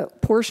energy. The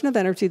portion of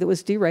energy that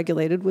was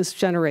deregulated was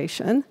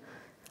generation,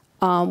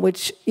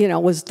 which,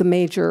 was the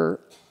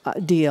major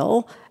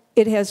deal.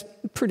 It has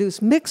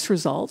produced mixed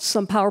results,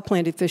 some power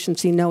plant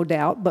efficiency, no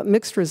doubt, but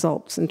mixed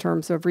results in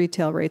terms of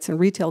retail rates, and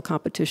retail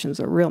competition's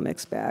a real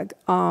mixed bag.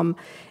 But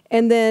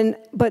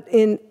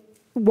in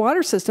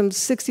water systems,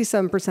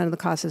 67% of the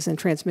cost is in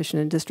transmission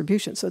and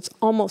distribution, so it's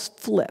almost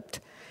flipped.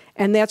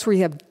 And that's where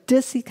you have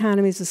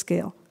diseconomies of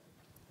scale.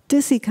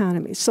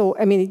 Diseconomies. So,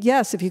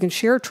 yes, if you can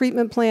share a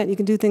treatment plant, you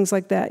can do things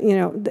like that,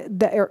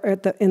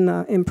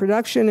 in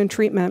production and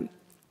treatment,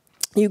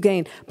 you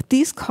gain. But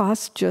these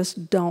costs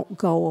just don't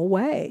go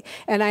away.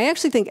 And I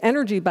actually think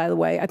energy, by the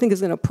way, I think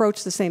is going to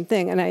approach the same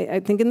thing. And I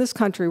think in this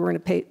country, we're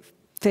going to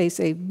face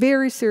a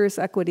very serious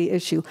equity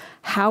issue.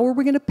 How are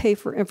we going to pay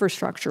for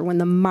infrastructure when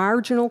the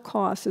marginal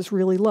cost is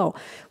really low?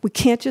 We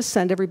can't just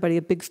send everybody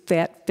a big,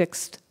 fat,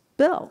 fixed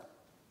bill.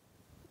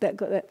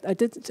 I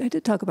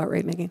did talk about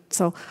rate making.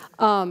 So,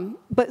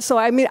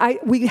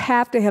 we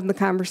have to have the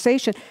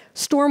conversation.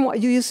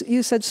 You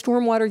said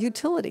stormwater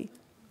utility.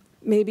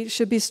 Maybe it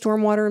should be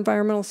stormwater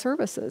environmental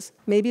services.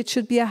 Maybe it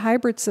should be a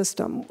hybrid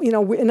system.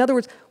 In other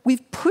words,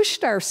 we've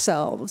pushed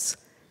ourselves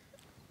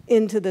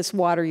into this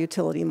water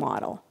utility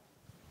model.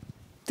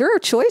 There are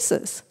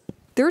choices.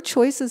 There are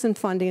choices in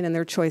funding and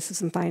there are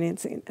choices in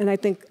financing. And I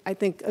think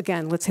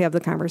again, let's have the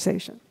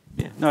conversation.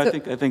 Yeah, no, I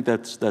think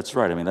that's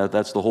right.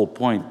 That's the whole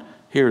point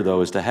here,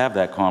 though, is to have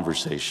that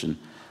conversation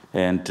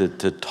and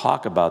to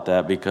talk about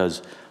that,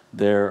 because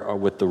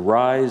with the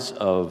rise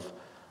of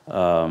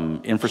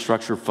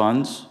infrastructure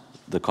funds,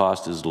 the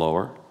cost is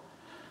lower.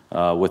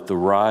 With the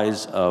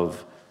rise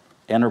of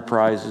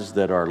enterprises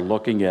that are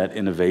looking at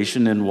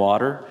innovation in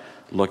water,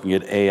 looking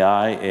at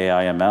AI,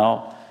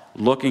 AIML,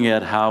 looking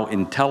at how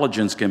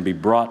intelligence can be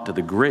brought to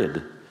the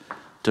grid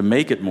to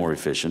make it more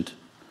efficient.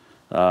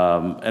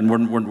 And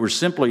we're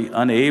simply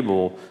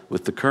unable,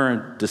 with the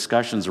current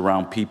discussions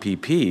around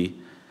PPP,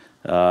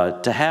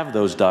 to have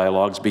those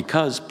dialogues,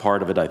 because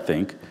part of it, I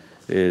think,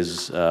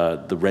 is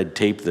the red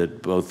tape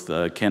that both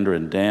Kendra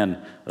and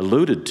Dan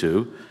alluded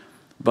to,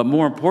 but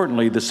more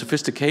importantly, the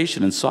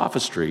sophistication and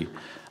sophistry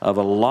of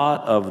a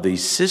lot of the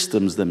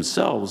systems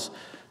themselves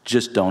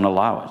just don't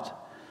allow it.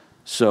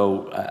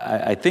 So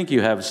I think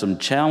you have some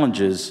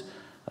challenges,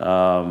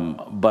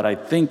 but I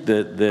think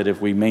that if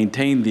we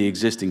maintain the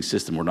existing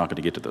system, we're not going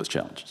to get to those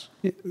challenges.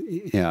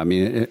 Yeah,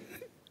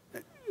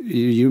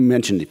 You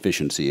mentioned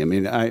efficiency. I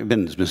mean, I've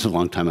been in this business a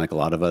long time, like a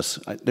lot of us.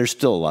 There's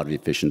still a lot of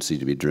efficiency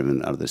to be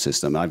driven out of the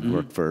system. I've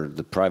worked for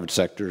the private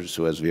sector,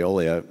 so as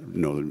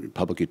Veolia,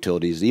 public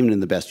utilities, even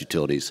in the best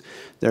utilities,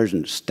 there's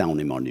an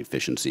astounding amount of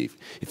efficiency.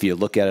 If you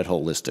look at it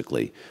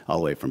holistically, all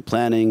the way from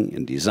planning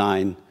and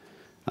design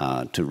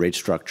to rate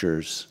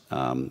structures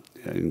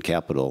and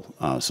capital.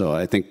 So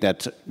I think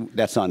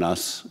that's on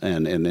us,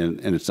 and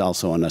it's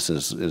also on us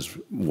as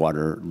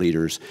water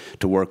leaders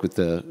to work with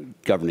the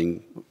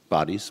governing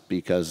bodies,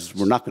 because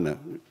we're not going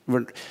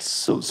to.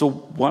 So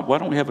why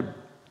don't we have a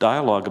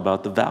dialogue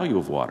about the value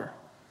of water?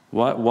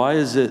 Why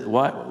is it?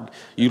 Why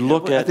you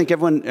look at? I think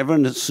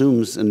everyone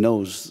assumes and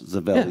knows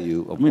the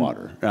value of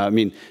water. I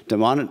mean, to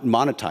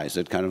monetize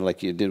it, kind of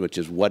like you did, which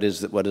is what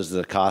is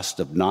the cost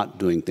of not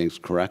doing things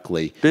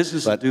correctly?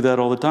 Businesses do that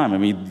all the time. I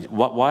mean,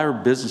 why are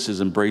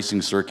businesses embracing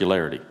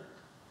circularity?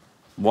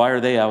 Why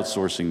are they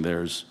outsourcing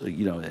theirs?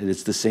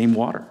 It's the same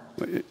water.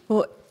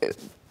 Well,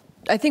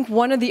 I think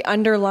one of the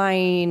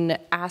underlying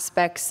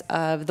aspects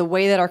of the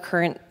way that our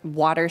current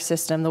water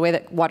system, the way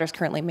that water is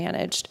currently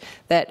managed,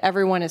 that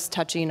everyone is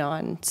touching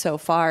on so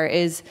far,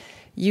 is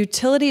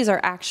utilities are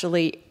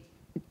actually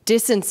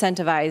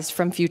disincentivized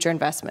from future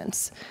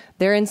investments.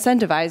 They're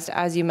incentivized,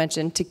 as you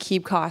mentioned, to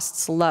keep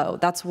costs low.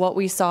 That's what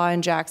we saw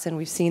in Jackson.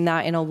 We've seen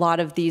that in a lot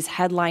of these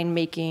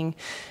headline-making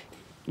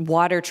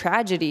water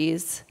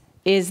tragedies,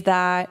 is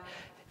that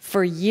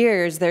for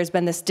years there's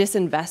been this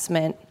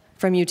disinvestment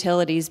from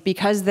utilities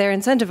because they're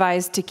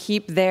incentivized to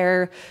keep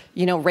their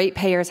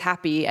ratepayers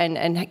happy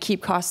and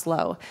keep costs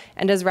low.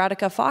 And as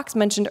Radhika Fox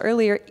mentioned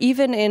earlier,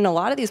 even in a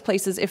lot of these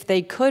places, if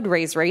they could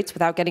raise rates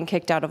without getting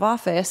kicked out of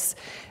office,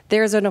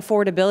 there's an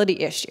affordability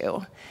issue.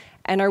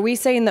 And are we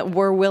saying that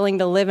we're willing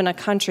to live in a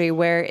country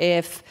where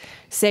if,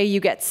 say,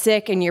 you get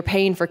sick and you're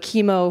paying for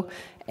chemo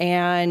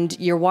and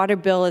your water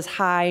bill is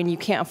high and you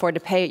can't afford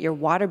to pay it, your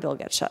water bill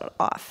gets shut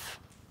off?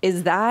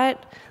 Is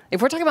that,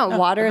 if we're talking about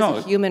water as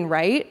a human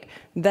right,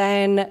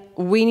 then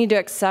we need to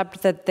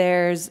accept that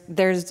there's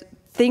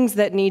things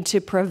that need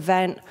to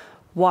prevent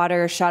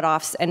water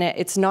shutoffs, and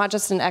it's not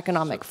just an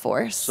economic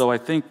force. So I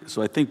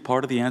think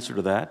part of the answer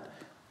to that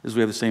is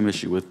we have the same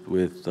issue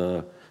with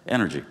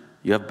energy.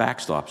 You have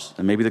backstops,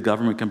 and maybe the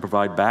government can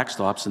provide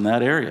backstops in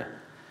that area,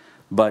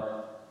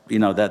 but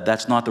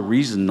that's not the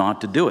reason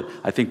not to do it.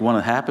 I think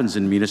what happens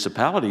in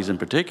municipalities in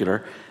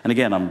particular, and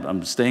again,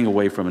 I'm staying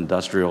away from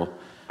industrial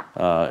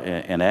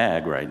and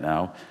ag right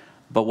now.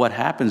 But what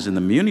happens in the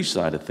muni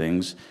side of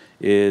things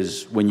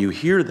is when you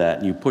hear that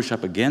and you push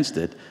up against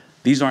it,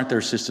 these aren't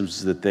their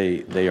systems that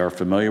they are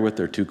familiar with.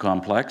 They're too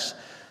complex.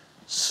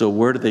 So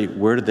where do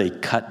they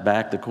cut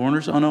back the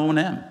corners? On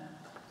O&M.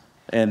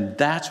 And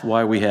that's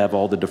why we have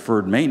all the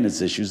deferred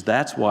maintenance issues.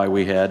 That's why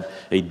we had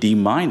a D-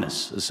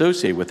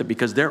 associated with it,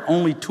 because their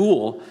only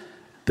tool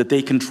that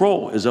they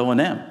control is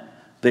O&M.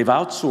 They've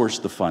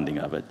outsourced the funding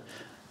of it.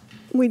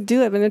 We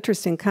do have an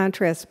interesting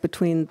contrast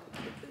between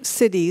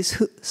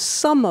cities,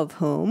 some of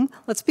whom,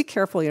 let's be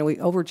careful, we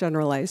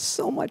overgeneralize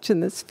so much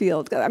in this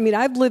field. I mean,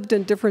 I've lived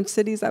in different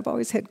cities. I've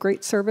always had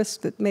great service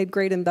that made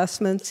great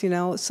investments,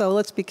 so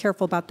let's be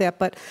careful about that.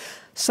 But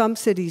some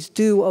cities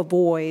do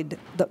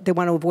they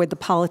want to avoid the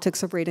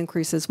politics of rate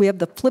increases. We have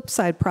the flip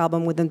side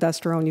problem with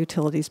investor-owned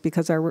utilities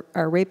because our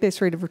rate-based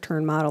rate of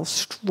return model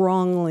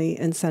strongly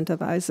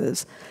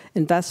incentivizes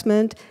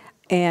investment.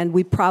 And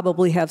we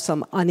probably have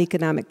some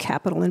uneconomic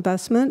capital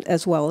investment,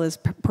 as well as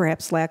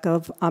perhaps lack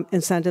of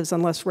incentives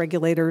unless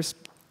regulators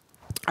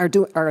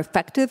are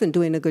effective and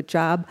doing a good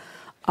job.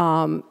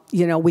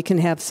 We can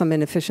have some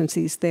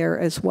inefficiencies there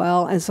as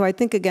well. And so I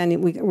think,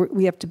 again,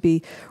 we have to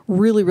be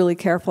really, really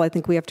careful. I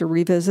think we have to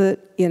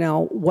revisit,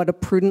 what a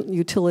prudent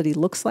utility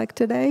looks like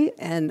today.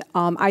 And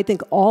I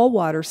think all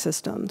water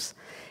systems,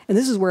 and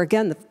this is where,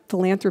 again, the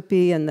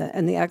philanthropy and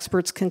the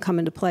experts can come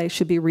into play,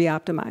 should be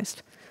re-optimized.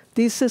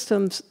 These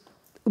systems,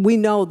 we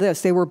know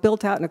this, they were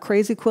built out in a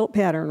crazy quilt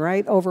pattern,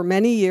 right, over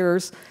many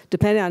years,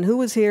 depending on who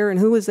was here and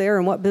who was there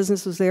and what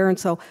business was there. And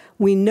so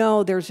we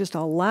know there's just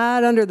a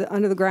lot under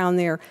the ground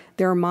there.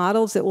 There are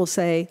models that will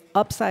say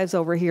upsize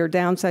over here,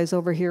 downsize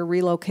over here,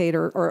 relocate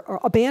or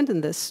abandon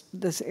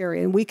this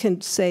area, and we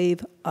can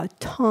save a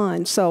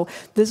ton. So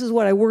this is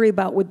what I worry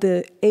about with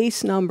the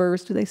ACE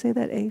numbers. Do they say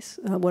that, ACE?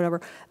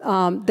 Whatever.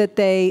 That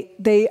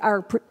they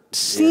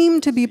seem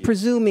to be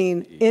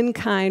presuming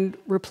in-kind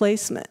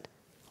replacement.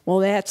 Well,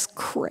 that's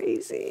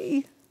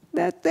crazy.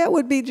 That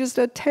would be just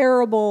a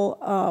terrible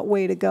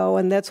way to go,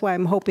 and that's why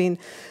I'm hoping,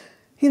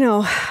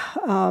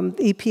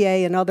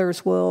 EPA and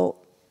others will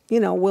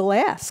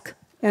ask,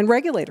 and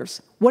regulators,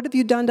 what have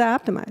you done to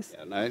optimize?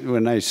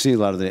 When I see a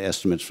lot of the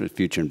estimates for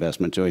future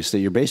investments, I always say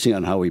you're basing it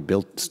on how we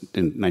built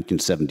in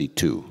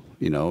 1972.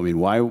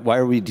 Why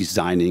are we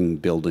designing,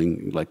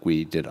 building like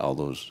we did all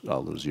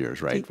those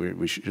years, right?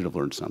 We should have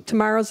learned something.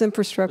 Tomorrow's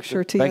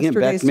infrastructure to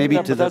yesterday's.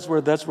 That's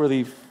where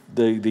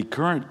the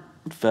current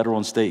federal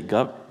and state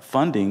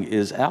funding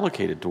is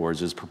allocated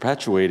towards, is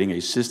perpetuating a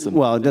system.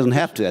 Well, it doesn't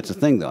have to. That's the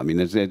thing, though. I mean,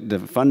 the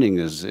funding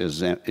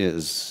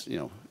is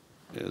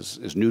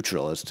is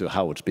neutral as to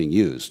how it's being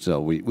used.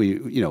 So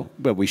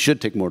but we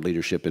should take more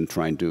leadership in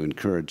trying to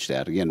encourage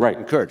that. Again, right.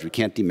 Encourage. We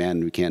can't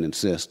demand, we can't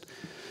insist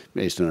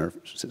based on our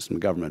system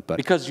of government. But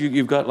because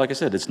you've got, like I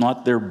said, it's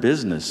not their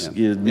business.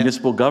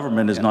 Municipal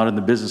government is not in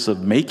the business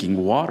of making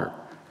water.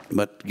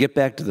 But get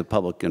back to the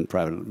public and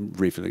private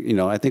briefly.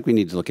 I think we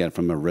need to look at it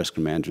from a risk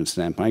management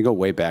standpoint. I go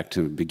way back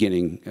to the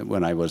beginning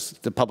when I was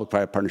the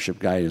public-private partnership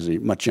guy as a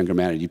much younger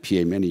man at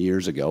EPA many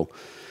years ago.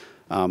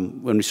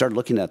 When we started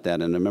looking at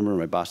that, and I remember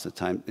my boss at the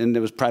time, and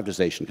there was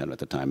privatization kind of at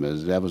the time.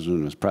 That was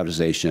when it was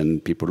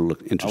privatization. People were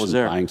interested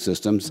in buying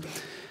systems.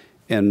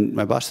 And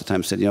my boss at the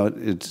time said,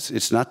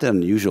 it's not that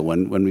unusual.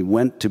 When we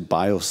went to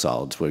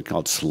biosolids, what we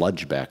called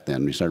sludge back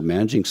then, we started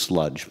managing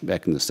sludge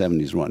back in the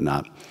 70s and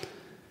whatnot.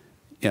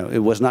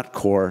 It was not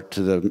core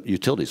to the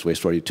utilities,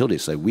 wastewater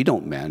utilities. Like, we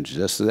don't manage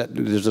this. So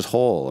there's this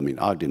whole,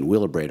 Ogden,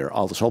 Wheelabrator,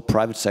 all this whole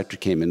private sector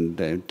came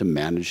in to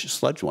manage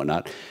sludge and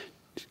whatnot.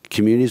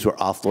 Communities were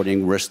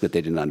offloading risk that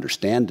they didn't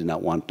understand, did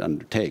not want to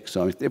undertake.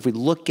 So if we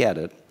look at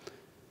it,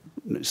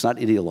 it's not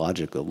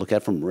ideological. Look at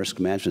it from a risk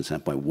management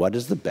standpoint. What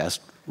is the best,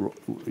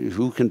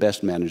 who can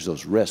best manage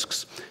those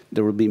risks?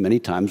 There will be many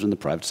times when the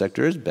private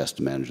sector is best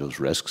to manage those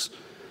risks,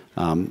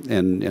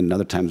 and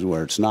other times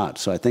where it's not.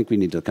 So I think we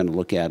need to kind of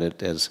look at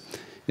it as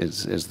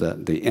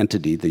the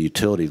entity, the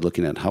utility,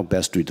 looking at how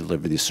best do we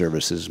deliver these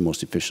services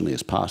most efficiently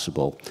as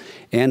possible,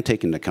 and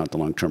taking into account the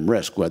long-term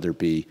risk, whether it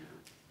be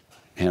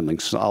handling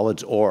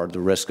solids or the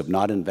risk of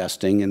not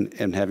investing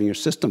and having your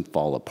system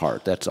fall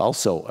apart. That's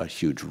also a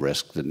huge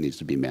risk that needs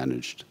to be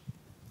managed.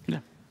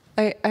 Yeah.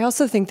 I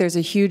also think there's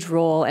a huge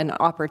role and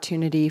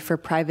opportunity for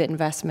private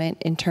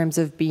investment in terms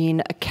of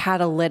being a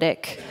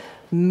catalytic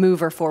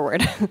mover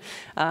forward,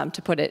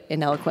 to put it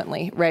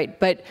ineloquently, right?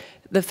 But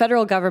the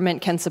federal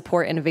government can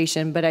support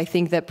innovation, but I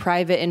think that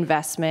private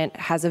investment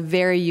has a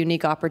very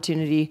unique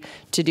opportunity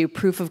to do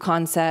proof of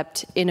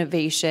concept,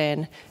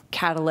 innovation,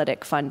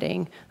 catalytic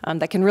funding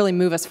that can really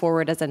move us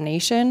forward as a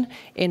nation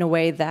in a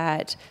way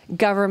that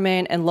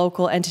government and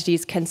local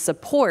entities can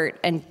support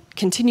and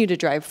continue to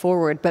drive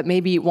forward, but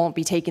maybe won't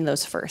be taking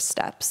those first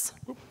steps.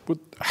 But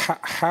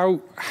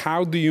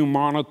how do you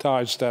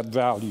monetize that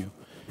value?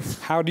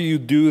 How do you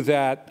do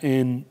that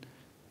and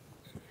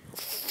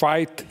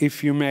fight,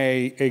 if you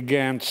may,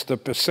 against the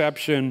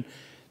perception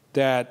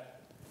that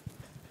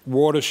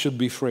water should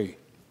be free?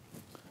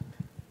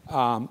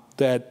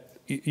 That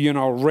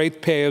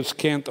ratepayers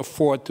can't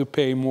afford to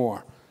pay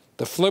more.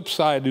 The flip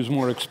side is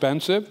more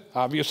expensive,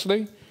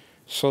 obviously.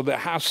 So there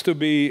has to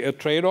be a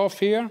trade-off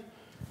here.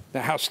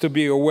 There has to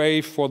be a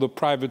way for the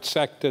private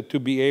sector to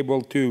be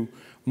able to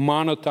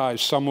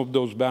monetize some of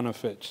those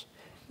benefits.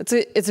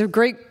 It's a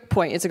great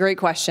point. It's a great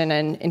question.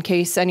 And in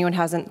case anyone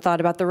hasn't thought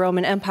about the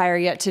Roman Empire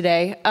yet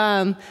today,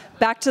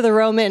 back to the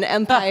Roman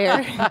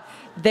Empire,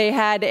 they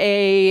had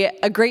a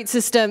great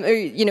system,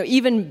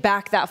 even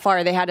back that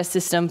far, they had a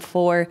system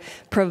for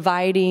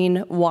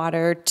providing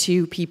water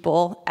to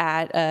people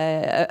at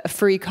a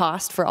free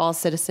cost for all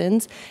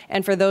citizens.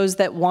 And for those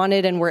that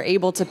wanted and were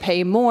able to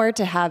pay more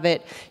to have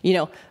it,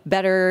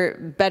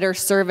 better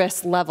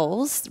service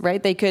levels,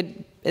 right? They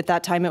could, at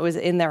that time it was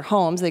in their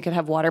homes, they could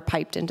have water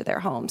piped into their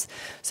homes.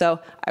 So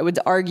I would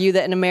argue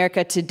that in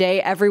America today,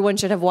 everyone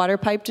should have water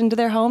piped into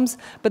their homes,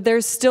 but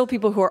there's still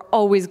people who are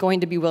always going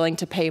to be willing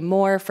to pay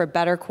more for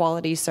better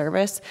quality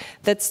service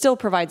that still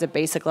provides a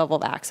basic level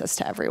of access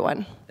to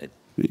everyone.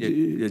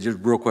 Just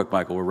real quick,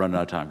 Michael, we're running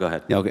out of time. Go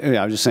ahead. Yeah, okay.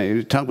 I was just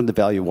saying, talking about the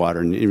value of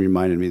water, and it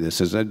reminded me of this.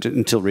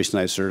 Until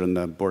recently, I served on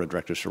the board of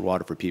directors for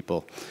Water for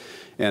People.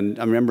 And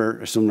I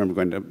still remember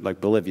going to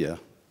Bolivia,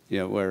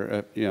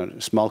 where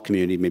a small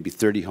community, maybe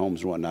 30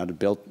 homes or whatnot,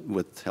 built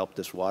helped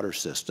this water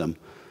system,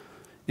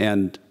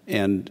 and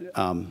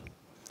 2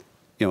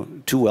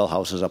 well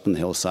houses up on the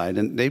hillside,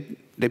 and they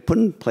put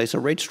in place a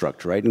rate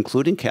structure, right,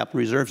 including capital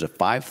reserves of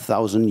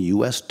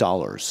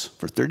 $5,000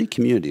 for 30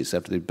 communities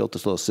after they built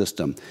this little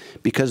system,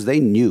 because they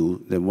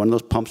knew that one of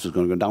those pumps was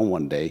going to go down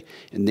one day,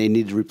 and they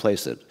needed to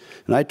replace it.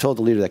 And I told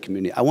the leader of that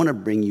community, I want to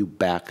bring you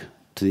back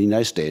to the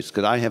United States,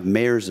 because I have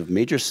mayors of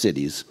major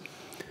cities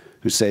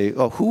who say,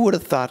 oh, who would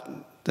have thought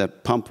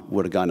that pump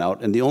would have gone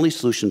out? And the only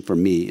solution for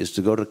me is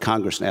to go to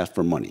Congress and ask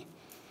for money,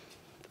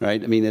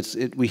 right? I mean,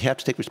 we have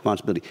to take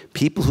responsibility.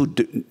 People who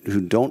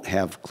don't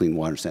have clean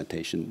water and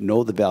sanitation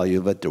know the value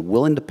of it. They're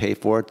willing to pay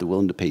for it. They're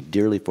willing to pay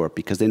dearly for it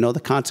because they know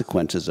the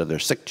consequences of their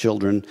sick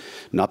children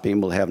not being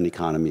able to have an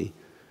economy.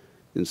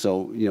 And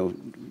so,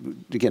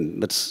 again,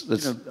 let's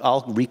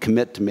all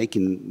recommit to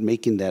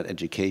making that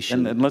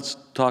education. And let's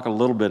talk a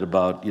little bit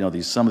about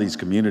some of these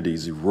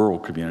communities, these rural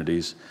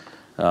communities,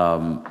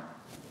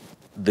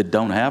 that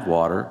don't have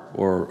water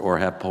or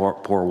have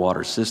poor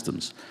water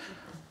systems.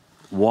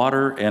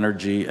 Water,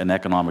 energy, and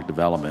economic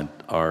development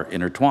are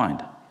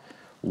intertwined.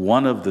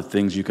 One of the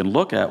things you can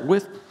look at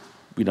with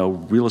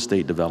real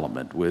estate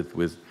development,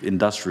 with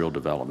industrial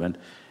development,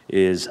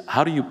 is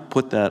how do you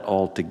put that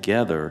all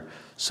together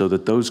so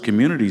that those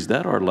communities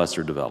that are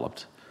lesser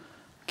developed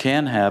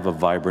can have a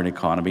vibrant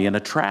economy and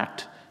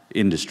attract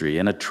industry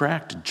and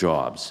attract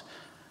jobs.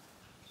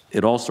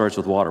 it all starts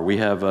with water. We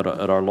have,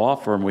 at our law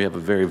firm, we have a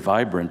very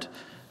vibrant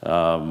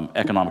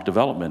economic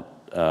development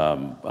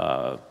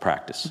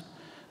practice.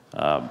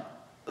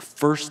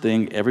 First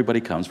thing,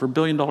 everybody comes for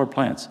billion-dollar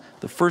plants.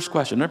 The first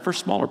question, and for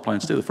smaller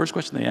plants too, the first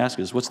question they ask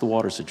is, what's the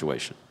water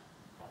situation?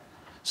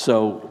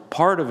 So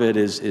part of it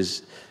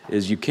is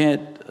you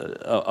can't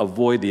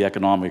avoid the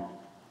economic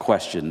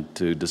question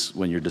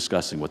when you're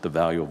discussing what the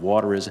value of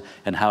water is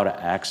and how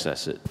to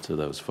access it to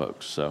those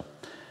folks. So.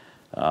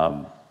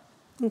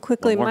 And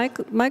quickly,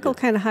 Michael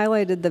kind of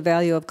highlighted the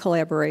value of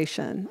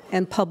collaboration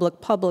and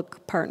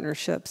public-public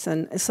partnerships.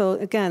 And so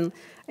again,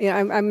 you know,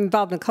 I'm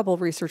involved in a couple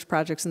of research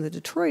projects in the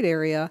Detroit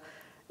area,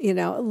 you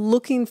know,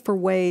 looking for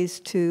ways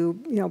to,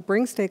 you know,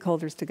 bring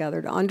stakeholders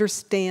together to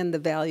understand the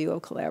value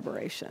of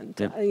collaboration,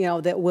 you know,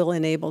 that will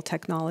enable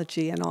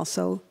technology and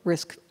also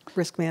risk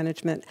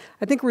management.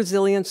 I think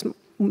resilience,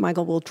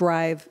 Michael, will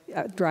drive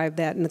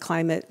that in the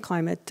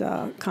climate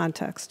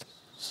context.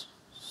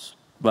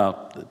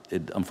 Well,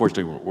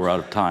 unfortunately, we're out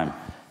of time.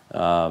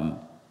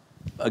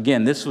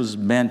 Again, this was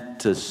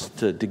meant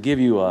to give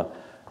you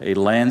a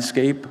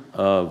landscape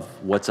of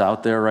what's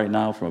out there right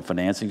now from a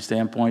financing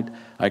standpoint.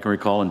 I can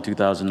recall in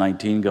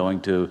 2019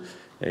 going to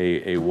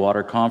a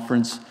water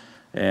conference,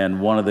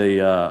 and one of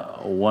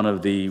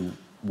the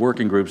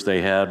working groups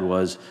they had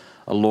was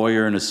a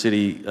lawyer and a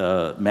city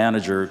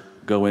manager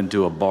go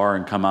into a bar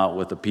and come out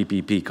with a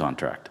PPP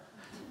contract.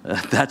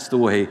 That's the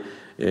way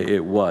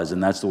it was,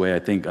 and that's the way I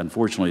think,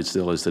 unfortunately, it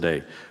still is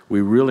today. We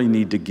really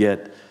need to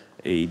get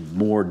a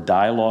more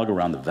dialogue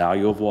around the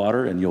value of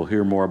water, and you'll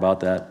hear more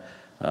about that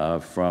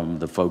from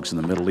the folks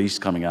in the Middle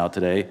East coming out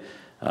today.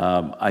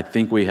 I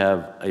think we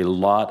have a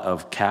lot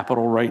of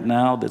capital right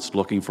now that's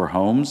looking for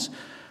homes,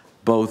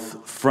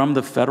 both from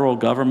the federal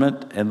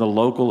government and the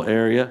local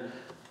area,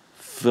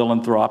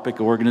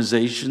 philanthropic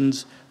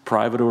organizations,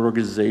 private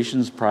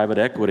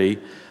equity,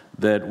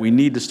 that we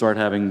need to start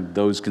having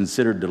those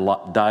considered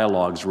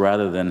dialogues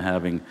rather than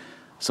having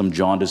some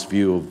jaundiced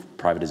view of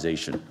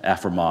privatization,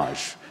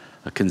 affirmage,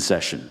 a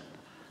concession.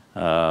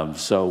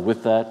 So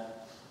with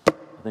that, I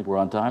think we're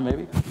on time,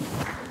 maybe?